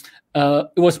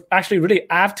it was actually really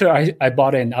after I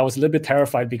bought in, I was a little bit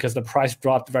terrified because the price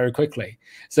dropped very quickly.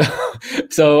 So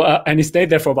and it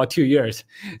stayed there for about 2 years.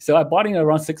 So I bought in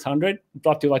around 600,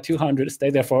 dropped to like 200,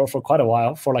 stayed there for quite a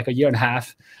while, for like a year and a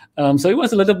half. So it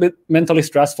was a little bit mentally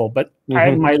stressful, but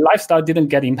my lifestyle didn't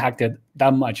get impacted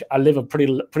that much. I live a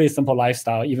pretty simple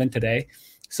lifestyle even today.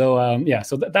 So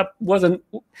so that wasn't,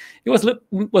 it was a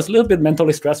little bit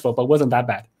mentally stressful, but wasn't that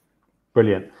bad.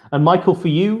 Brilliant. And Michael, for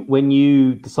you, when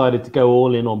you decided to go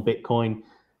all in on Bitcoin,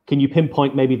 can you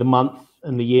pinpoint maybe the month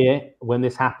and the year when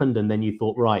this happened, and then you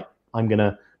thought, right, I'm going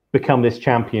to become this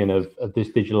champion of this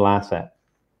digital asset?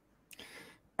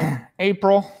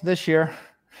 April this year.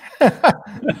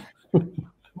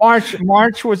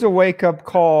 March was a wake-up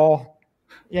call.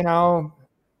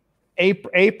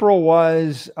 April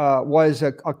was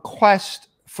a quest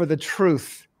for the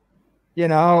truth. To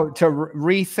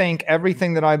rethink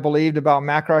everything that I believed about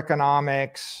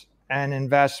macroeconomics and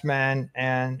investment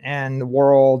and the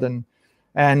world.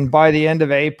 And by the end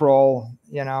of April,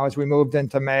 as we moved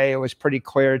into May, it was pretty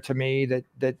clear to me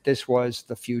that this was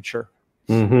the future.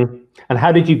 Mm-hmm. And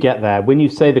how did you get there? When you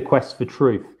say the quest for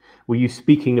truth, were you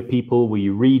speaking to people? Were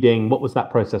you reading? What was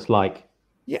that process like?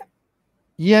 Yeah.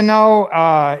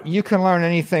 You can learn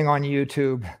anything on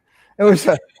YouTube. It was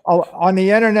on the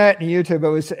internet and YouTube.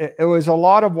 It was a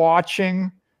lot of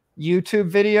watching YouTube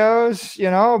videos,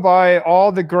 by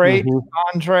all the great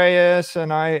Andreas,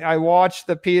 and I watched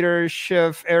the Peter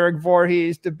Schiff, Eric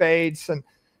Voorhees debates, and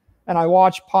I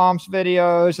watched Pomp's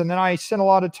videos, and then I spent a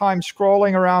lot of time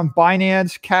scrolling around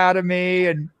Binance Academy,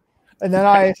 and then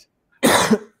I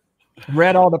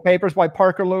read all the papers by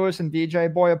Parker Lewis and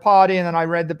Vijay Boyapati, and then I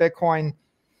read the Bitcoin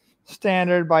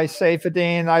Standard by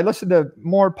Saifedean. I listened to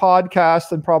more podcasts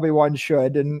than probably one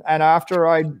should. And after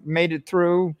I made it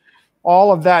through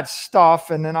all of that stuff,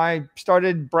 and then I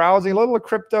started browsing a little of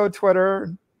crypto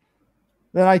Twitter,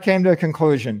 then I came to a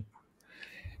conclusion.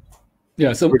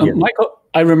 Yeah. So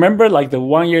I remember like the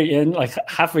 1 year in, like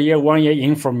half a year, 1 year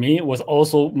in for me was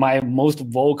also my most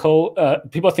vocal.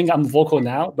 People think I'm vocal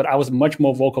now, but I was much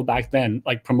more vocal back then,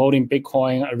 like promoting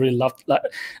Bitcoin. I really loved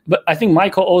that. But I think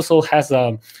Michael also has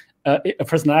a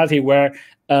personality where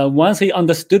once he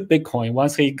understood Bitcoin,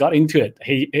 once he got into it,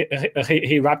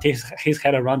 he wrapped his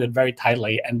head around it very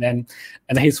tightly, and then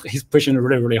he's pushing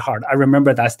really, really hard. I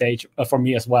remember that stage for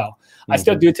me as well. I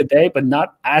still do today, but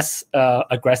not as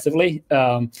aggressively.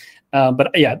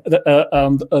 But yeah,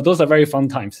 those are very fun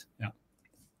times. Yeah.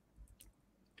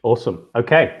 Awesome.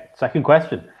 Okay, second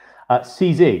question.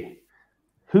 CZ,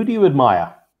 who do you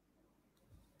admire?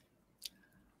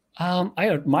 I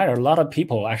admire a lot of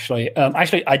people, actually.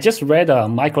 Actually, I just read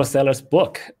Michael Saylor's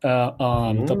book, The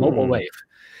Mobile Wave.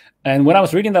 And when I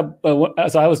was reading that,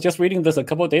 so I was just reading this a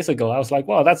couple of days ago, I was like,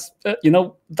 wow, that's,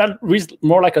 that reads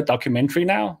more like a documentary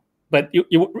now. But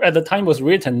at the time it was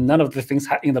written, none of the things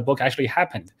in the book actually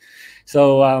happened.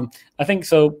 So I think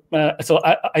so. So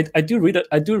I do read it.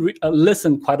 I do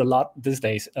listen quite a lot these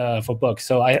days for books.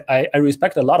 So I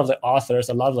respect a lot of the authors,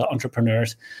 a lot of the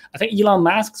entrepreneurs. I think Elon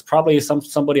Musk's probably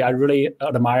somebody I really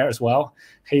admire as well.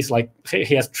 He's like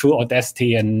he has true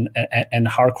audacity and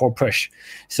hardcore push.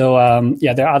 So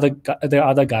yeah, there are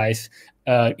other guys.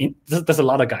 There's a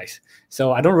lot of guys.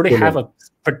 So I don't really have a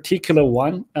particular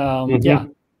one. Yeah.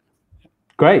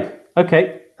 Great.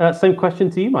 Okay. Same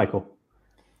question to you, Michael.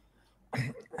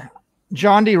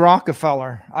 John D.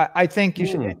 Rockefeller. I think you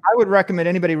should. I would recommend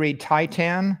anybody read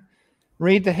Titan.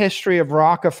 Read the history of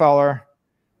Rockefeller.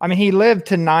 I mean, he lived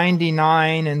to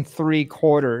 99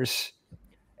 3/4,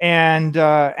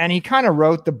 and he kind of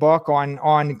wrote the book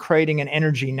on creating an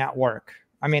energy network.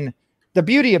 I mean, the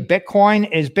beauty of Bitcoin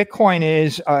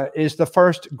is the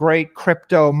first great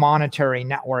crypto monetary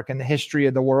network in the history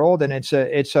of the world, and it's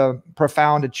a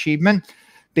profound achievement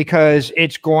because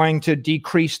it's going to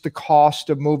decrease the cost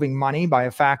of moving money by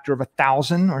a factor of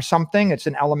 1,000 or something. It's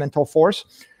an elemental force.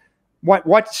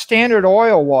 What Standard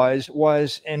Oil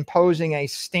was imposing a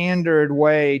standard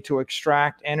way to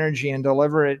extract energy and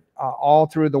deliver it all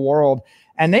through the world.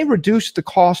 And they reduced the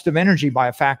cost of energy by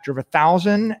a factor of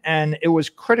 1,000, and it was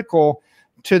critical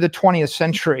to the 20th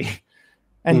century.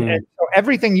 And so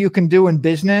everything you can do in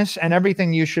business and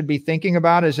everything you should be thinking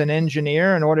about as an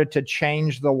engineer in order to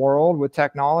change the world with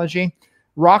technology,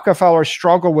 Rockefeller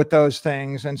struggled with those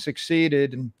things and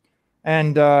succeeded.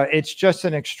 And it's just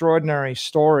an extraordinary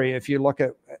story if you look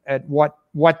at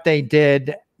what they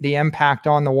did, the impact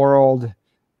on the world,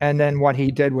 and then what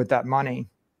he did with that money.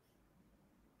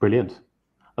 Brilliant.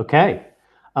 Okay.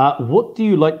 What do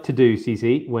you like to do,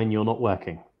 CZ, when you're not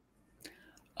working?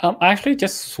 I actually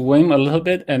just swim a little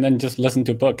bit and then just listen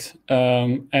to books.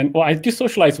 And well, I do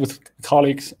socialize with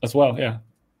colleagues as well. Yeah.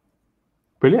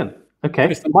 Brilliant. Okay.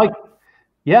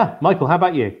 Michael, how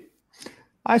about you?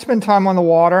 I spend time on the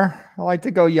water. I like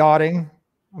to go yachting.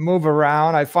 I move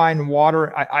around. I find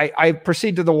water. I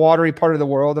proceed to the watery part of the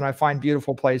world and I find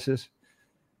beautiful places.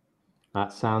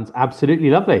 That sounds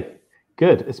absolutely lovely.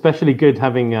 Good, especially good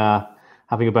having a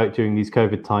boat during these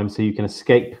COVID times so you can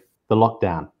escape the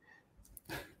lockdown.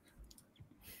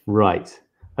 Right.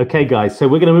 Okay, guys. So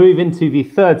we're going to move into the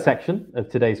third section of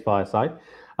today's fireside.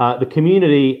 The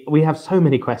community, we have so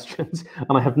many questions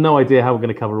and I have no idea how we're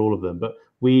going to cover all of them, but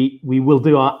we will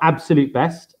do our absolute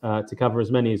best to cover as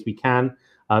many as we can.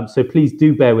 So please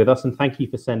do bear with us and thank you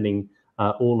for sending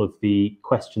all of the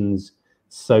questions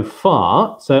so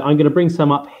far. So I'm going to bring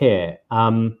some up here.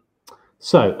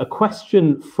 So a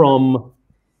question from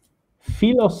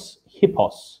Philos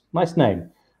Hippos. Nice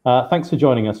name. Thanks for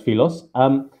joining us, Philos.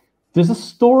 Does a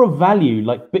store of value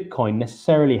like Bitcoin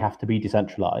necessarily have to be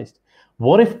decentralized?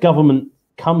 What if government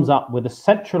comes up with a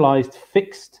centralized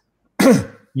fixed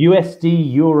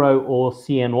USD, Euro, or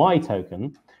CNY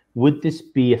token? Would this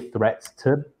be a threat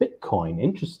to Bitcoin?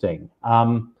 Interesting.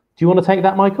 Do you want to take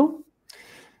that, Michael?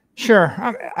 Sure.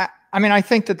 I mean, I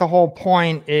think that the whole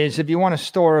point is if you want to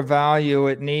store a value,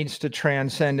 it needs to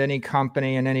transcend any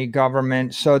company and any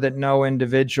government so that no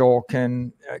individual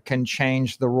can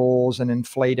change the rules and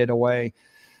inflate it away.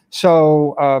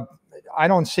 So I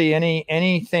don't see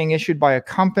anything issued by a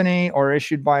company or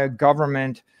issued by a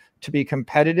government to be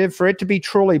competitive. For it to be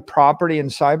truly property in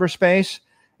cyberspace,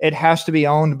 it has to be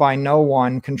owned by no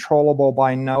one, controllable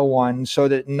by no one, so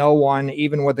that no one,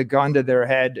 even with a gun to their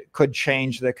head, could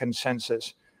change the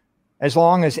consensus. As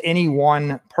long as any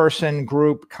one person,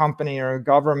 group, company, or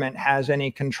government has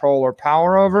any control or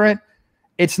power over it,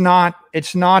 it's not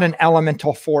an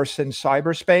elemental force in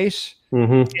cyberspace.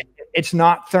 It's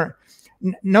not.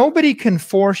 Nobody can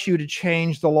force you to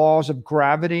change the laws of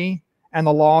gravity and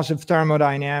the laws of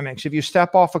thermodynamics. If you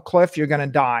step off a cliff, you're going to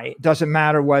die. It doesn't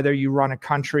matter whether you run a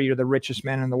country, you're the richest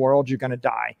man in the world, you're going to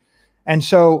die. And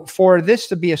so for this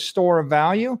to be a store of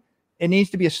value, it needs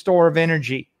to be a store of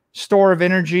energy. Store of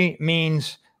energy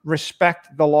means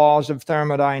respect the laws of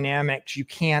thermodynamics. You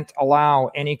can't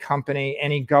allow any company,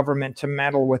 any government to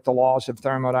meddle with the laws of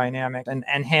thermodynamics.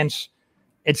 And hence,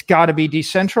 it's got to be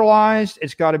decentralized.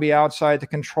 It's got to be outside the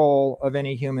control of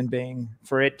any human being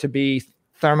for it to be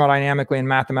thermodynamically and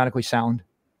mathematically sound.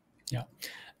 Yeah.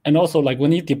 And also, like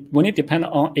when you depend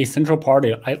on a central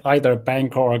party, either a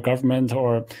bank or a government,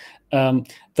 or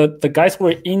the guys who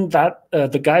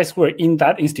are in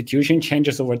that institution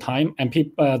changes over time, and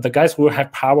the guys who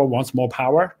have power wants more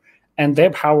power, and their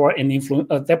power and influence,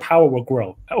 their power will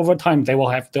grow over time. They'll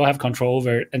have control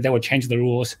over it, and they will change the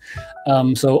rules.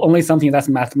 So only something that's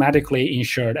mathematically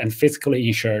insured and physically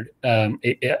insured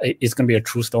is going to be a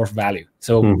true store of value.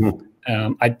 So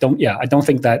I don't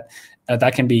think that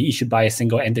that can be issued by a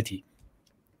single entity.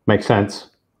 Makes sense.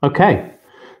 Okay.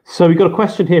 So we've got a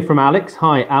question here from Alex.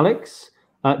 Hi, Alex.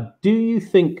 Do you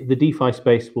think the DeFi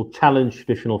space will challenge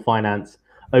traditional finance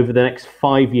over the next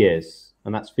 5 years?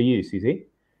 And that's for you, CZ.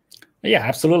 Yeah,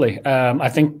 absolutely. I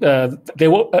think they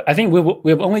will. I think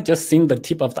we've only just seen the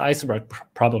tip of the iceberg.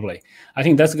 Probably, I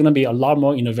think there's going to be a lot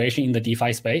more innovation in the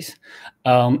DeFi space.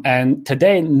 And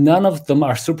today, none of them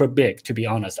are super big, to be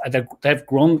honest. They've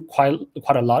grown quite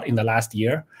a lot in the last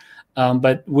year.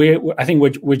 But I think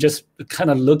we're just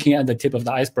kind of looking at the tip of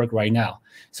the iceberg right now.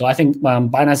 So I think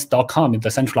Binance.com,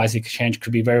 the centralized exchange,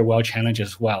 could be very well challenged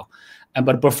as well.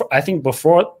 But I think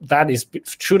before that is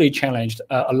truly challenged,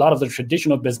 a lot of the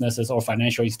traditional businesses or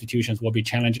financial institutions will be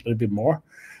challenged a little bit more.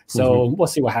 So we'll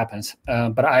see what happens.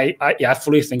 But I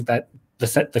fully think that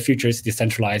the future is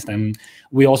decentralized, and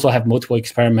we also have multiple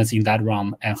experiments in that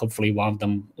realm, and hopefully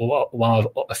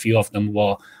a few of them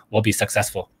will be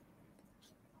successful.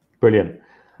 Brilliant.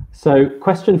 So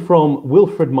question from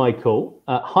Wilfred Michael.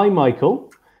 Hi,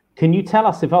 Michael. Can you tell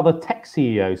us if other tech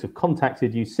CEOs have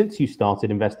contacted you since you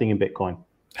started investing in Bitcoin?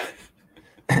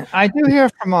 I do hear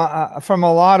from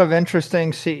a lot of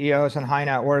interesting CEOs and high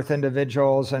net worth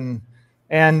individuals, and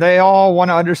they all want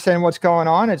to understand what's going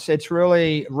on. It's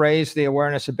really raised the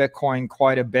awareness of Bitcoin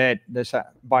quite a bit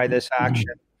by this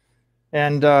action.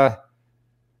 And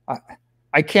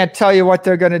I can't tell you what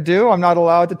they're going to do. I'm not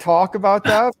allowed to talk about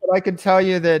that, but I can tell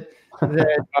you that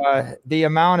the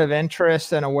amount of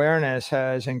interest and awareness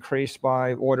has increased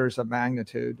by orders of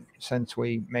magnitude since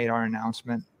we made our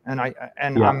announcement. And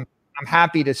I'm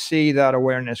happy to see that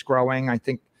awareness growing. I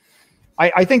think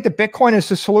that Bitcoin is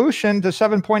the solution to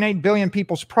 7.8 billion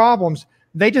people's problems.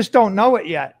 They just don't know it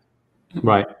yet.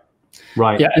 Right.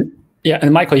 Yeah.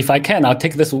 And Michael, if I can, I'll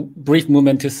take this brief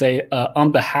moment to say,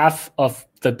 on behalf of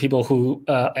the people who,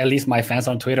 at least my fans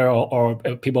on Twitter or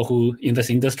people who in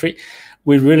this industry,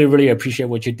 we really, really appreciate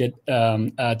what you did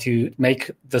to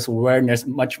make this awareness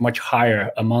much, much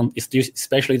higher among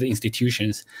especially the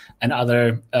institutions and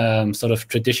other sort of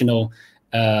traditional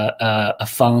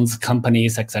funds,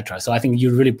 companies, etc. So I think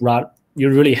you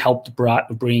really helped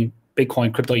bring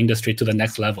Bitcoin crypto industry to the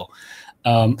next level.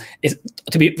 To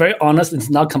be very honest, it's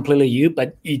not completely you,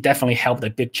 but you definitely helped a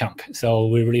big chunk. So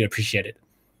we really appreciate it.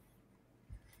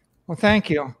 Well, thank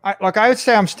you. I would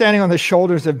say I'm standing on the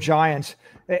shoulders of giants.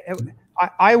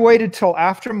 I waited till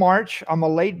after March. I'm a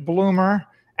late bloomer,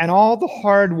 and all the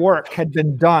hard work had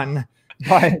been done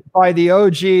by the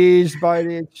OGs, by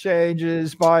the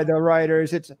exchanges, by the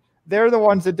writers. They're the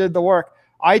ones that did the work.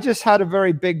 I just had a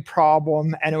very big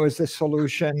problem, and it was the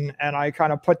solution, and I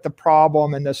kind of put the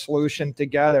problem and the solution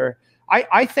together.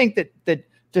 I think that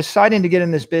deciding to get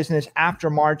in this business after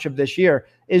March of this year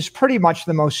is pretty much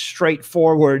the most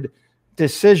straightforward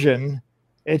decision.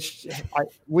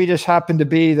 We just happened to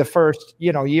be the first,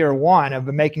 year one of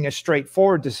making a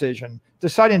straightforward decision.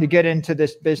 Deciding to get into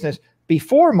this business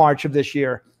before March of this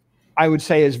year, I would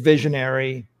say, is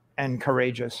visionary and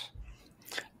courageous.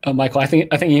 Michael, I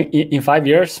think in 5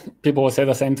 years, people will say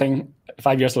the same thing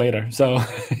 5 years later. So,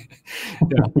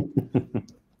 yeah.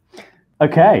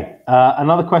 Okay.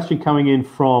 Another question coming in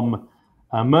from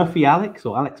Murphy Alex,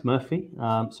 or Alex Murphy.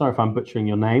 Sorry if I'm butchering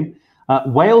your name.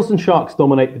 Whales and sharks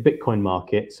dominate the Bitcoin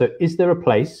market. So is there a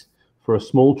place for a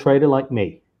small trader like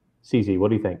me? CZ,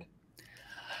 what do you think?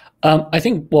 I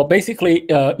think, well, basically,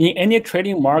 in any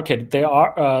trading market, there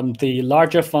are the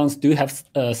larger funds do have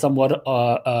somewhat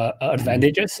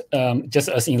advantages, just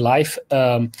as in life.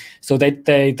 So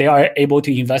they are able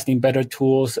to invest in better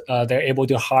tools. They're able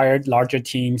to hire larger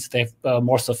teams. They have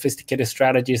more sophisticated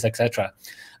strategies, etc.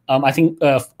 I think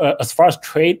as far as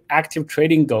active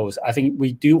trading goes, I think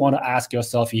we do want to ask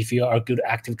yourself if you are a good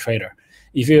active trader.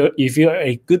 If you're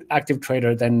a good active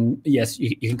trader, then yes,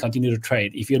 you can continue to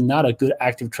trade. If you're not a good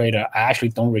active trader, I actually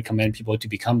don't recommend people to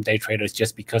become day traders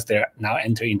just because they're now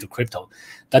entering into crypto.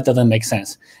 That doesn't make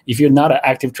sense. If you're not an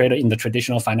active trader in the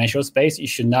traditional financial space, you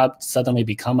should not suddenly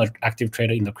become an active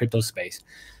trader in the crypto space.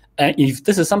 And if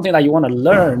this is something that you want to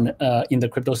learn in the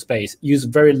crypto space, use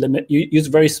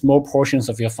very small portions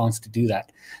of your funds to do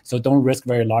that. So don't risk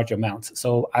very large amounts.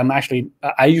 So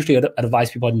I usually advise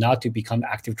people not to become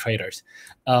active traders.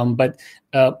 But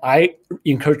I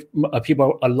encourage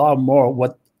people a lot more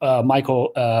what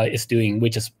Michael is doing,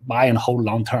 which is buy and hold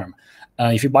long term.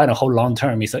 If you buy and hold long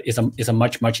term, it's a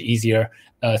much easier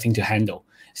thing to handle.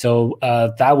 So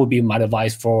that would be my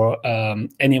advice for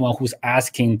anyone who's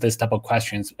asking this type of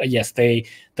questions. Yes, the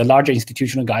larger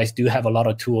institutional guys do have a lot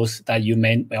of tools that you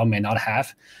may or may not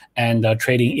have, and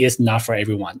trading is not for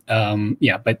everyone.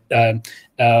 But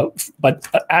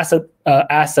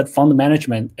asset fund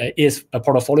management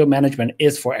portfolio management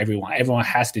is for everyone. Everyone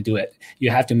has to do it. You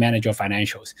have to manage your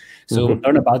financials. So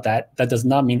learn about that. That does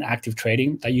not mean active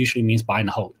trading. That usually means buy and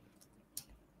hold.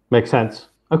 Makes sense.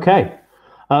 Okay.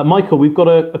 Michael, we've got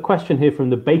a question here from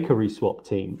the Bakery Swap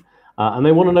team, and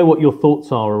they want to know what your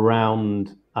thoughts are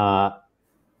around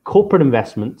corporate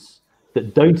investments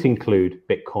that don't include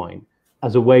Bitcoin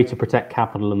as a way to protect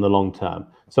capital in the long term.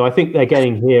 So I think they're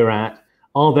getting here at,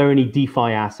 are there any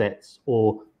DeFi assets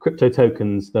or crypto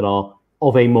tokens that are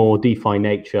of a more DeFi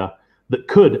nature that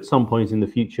could at some point in the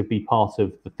future be part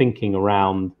of the thinking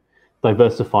around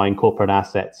diversifying corporate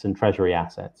assets and treasury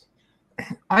assets?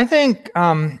 I think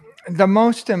the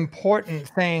most important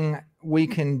thing we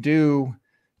can do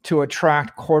to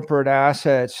attract corporate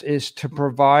assets is to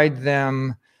provide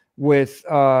them with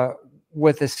a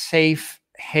safe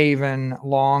haven,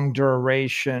 long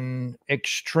duration,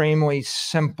 extremely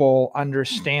simple,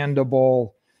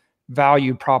 understandable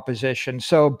value proposition.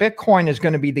 So Bitcoin is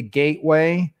going to be the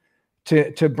gateway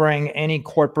to bring any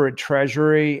corporate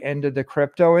treasury into the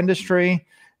crypto industry.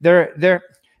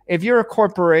 If you're a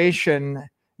corporation,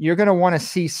 you're going to want to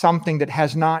see something that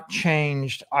has not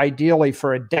changed, ideally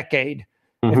for a decade.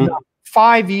 If not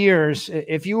 5 years,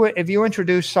 if you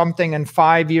introduce something and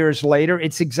 5 years later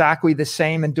it's exactly the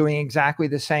same and doing exactly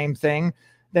the same thing,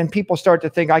 then people start to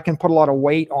think I can put a lot of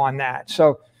weight on that.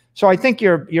 So I think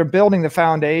you're building the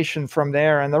foundation from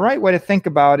there. And the right way to think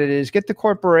about it is get the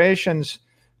corporations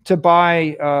to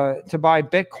buy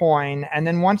Bitcoin, and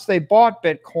then once they bought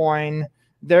Bitcoin,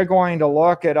 they're going to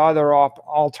look at other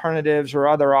alternatives or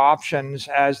other options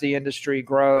as the industry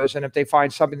grows. And if they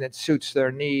find something that suits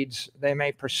their needs, they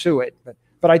may pursue it.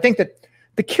 But I think that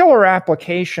the killer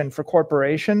application for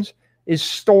corporations is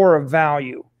store of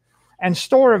value. And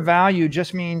store of value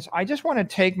just means I just want to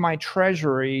take my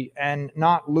treasury and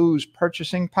not lose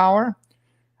purchasing power.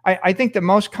 I think that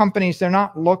most companies,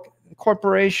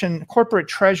 corporate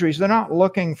treasuries, they're not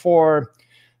looking for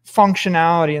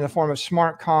functionality in the form of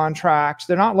smart contracts.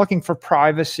 They're not looking for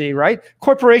privacy, right?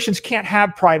 Corporations can't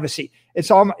have privacy.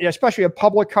 It's all, especially a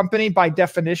public company by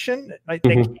definition. They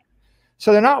can't.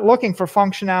 So they're not looking for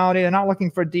functionality. They're not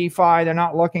looking for DeFi. They're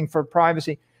not looking for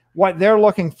privacy. What they're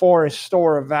looking for is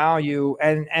store of value.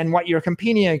 And what you're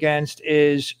competing against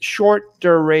is short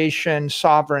duration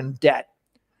sovereign debt.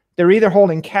 They're either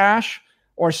holding cash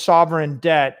or sovereign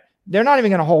debt. They're not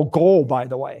even going to hold gold, by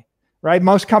the way. Right?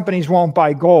 Most companies won't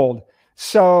buy gold.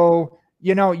 So,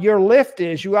 your lift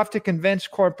is you have to convince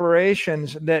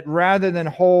corporations that rather than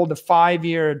hold a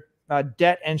 5-year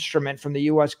debt instrument from the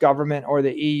US government or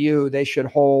the EU, they should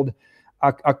hold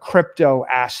a crypto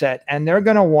asset. And they're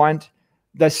going to want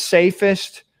the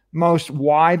safest, most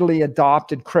widely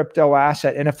adopted crypto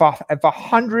asset. And if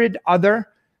 100 other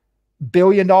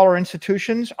billion-dollar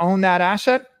institutions own that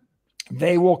asset,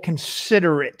 they will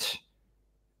consider it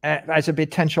as a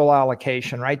potential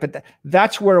allocation, right? But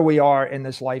that's where we are in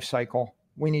this life cycle.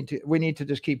 We need to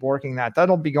just keep working that.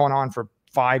 That'll be going on for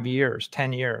 5 years,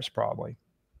 10 years, probably.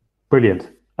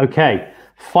 Brilliant. Okay.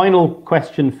 Final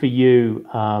question for you,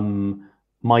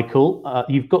 Michael.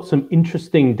 You've got some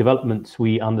interesting developments,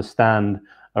 we understand,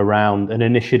 around an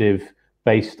initiative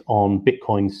based on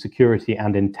Bitcoin's security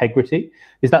and integrity.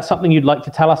 Is that something you'd like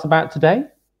to tell us about today?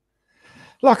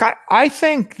 Look, I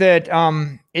think that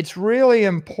it's really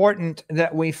important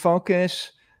that we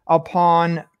focus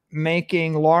upon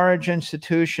making large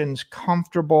institutions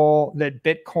comfortable that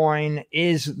Bitcoin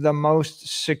is the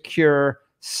most secure,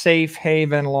 safe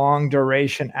haven, long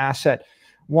duration asset.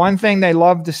 One thing they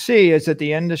love to see is that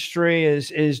the industry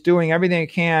is doing everything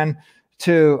it can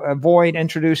to avoid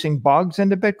introducing bugs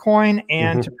into Bitcoin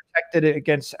and to protect it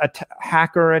against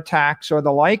hacker attacks or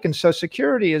the like. And so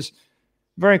security is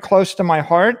very close to my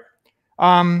heart.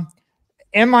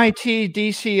 MIT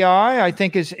DCI, I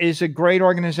think, is a great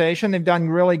organization. They've done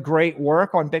really great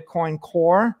work on Bitcoin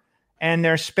Core, and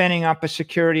they're spinning up a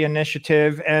security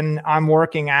initiative. And I'm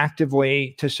working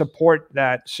actively to support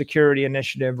that security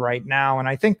initiative right now. And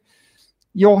I think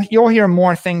you'll hear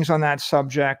more things on that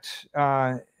subject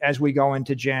as we go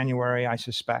into January, I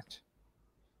suspect.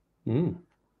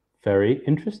 Very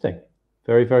interesting.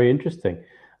 Very, very interesting.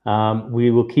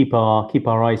 We will keep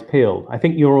our eyes peeled. I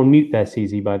think you're on mute there,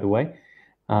 CZ, by the way.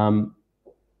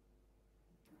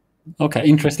 Okay,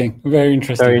 interesting. Very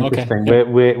interesting. Very interesting.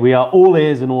 Okay. We are all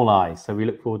ears and all eyes, so we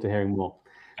look forward to hearing more.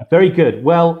 Very good.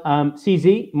 Well,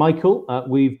 CZ, Michael,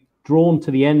 we've drawn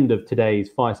to the end of today's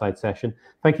fireside session.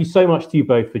 Thank you so much to you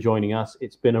both for joining us.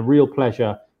 It's been a real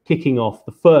pleasure kicking off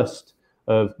the first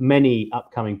of many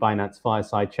upcoming Binance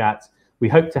fireside chats. We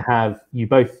hope to have you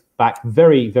both back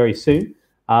very, very soon.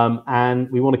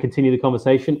 And we want to continue the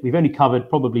conversation. We've only covered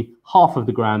probably half of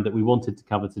the ground that we wanted to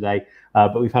cover today,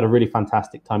 but we've had a really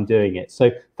fantastic time doing it.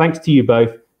 So thanks to you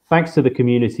both. Thanks to the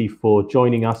community for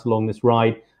joining us along this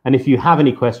ride. And if you have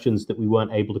any questions that we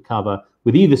weren't able to cover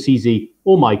with either CZ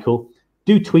or Michael,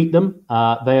 do tweet them.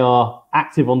 They are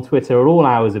active on Twitter at all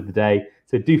hours of the day.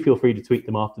 So do feel free to tweet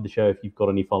them after the show if you've got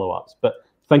any follow-ups. But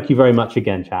thank you very much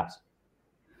again, chaps.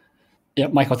 Yeah,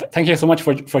 Michael, thank you so much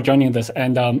for joining this.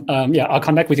 And yeah, I'll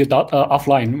connect with you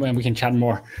offline when we can chat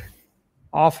more.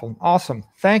 Awesome.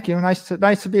 Thank you. Nice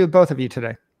to be with both of you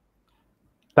today.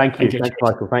 Thank you. Thanks,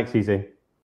 Michael. Thanks, CZ.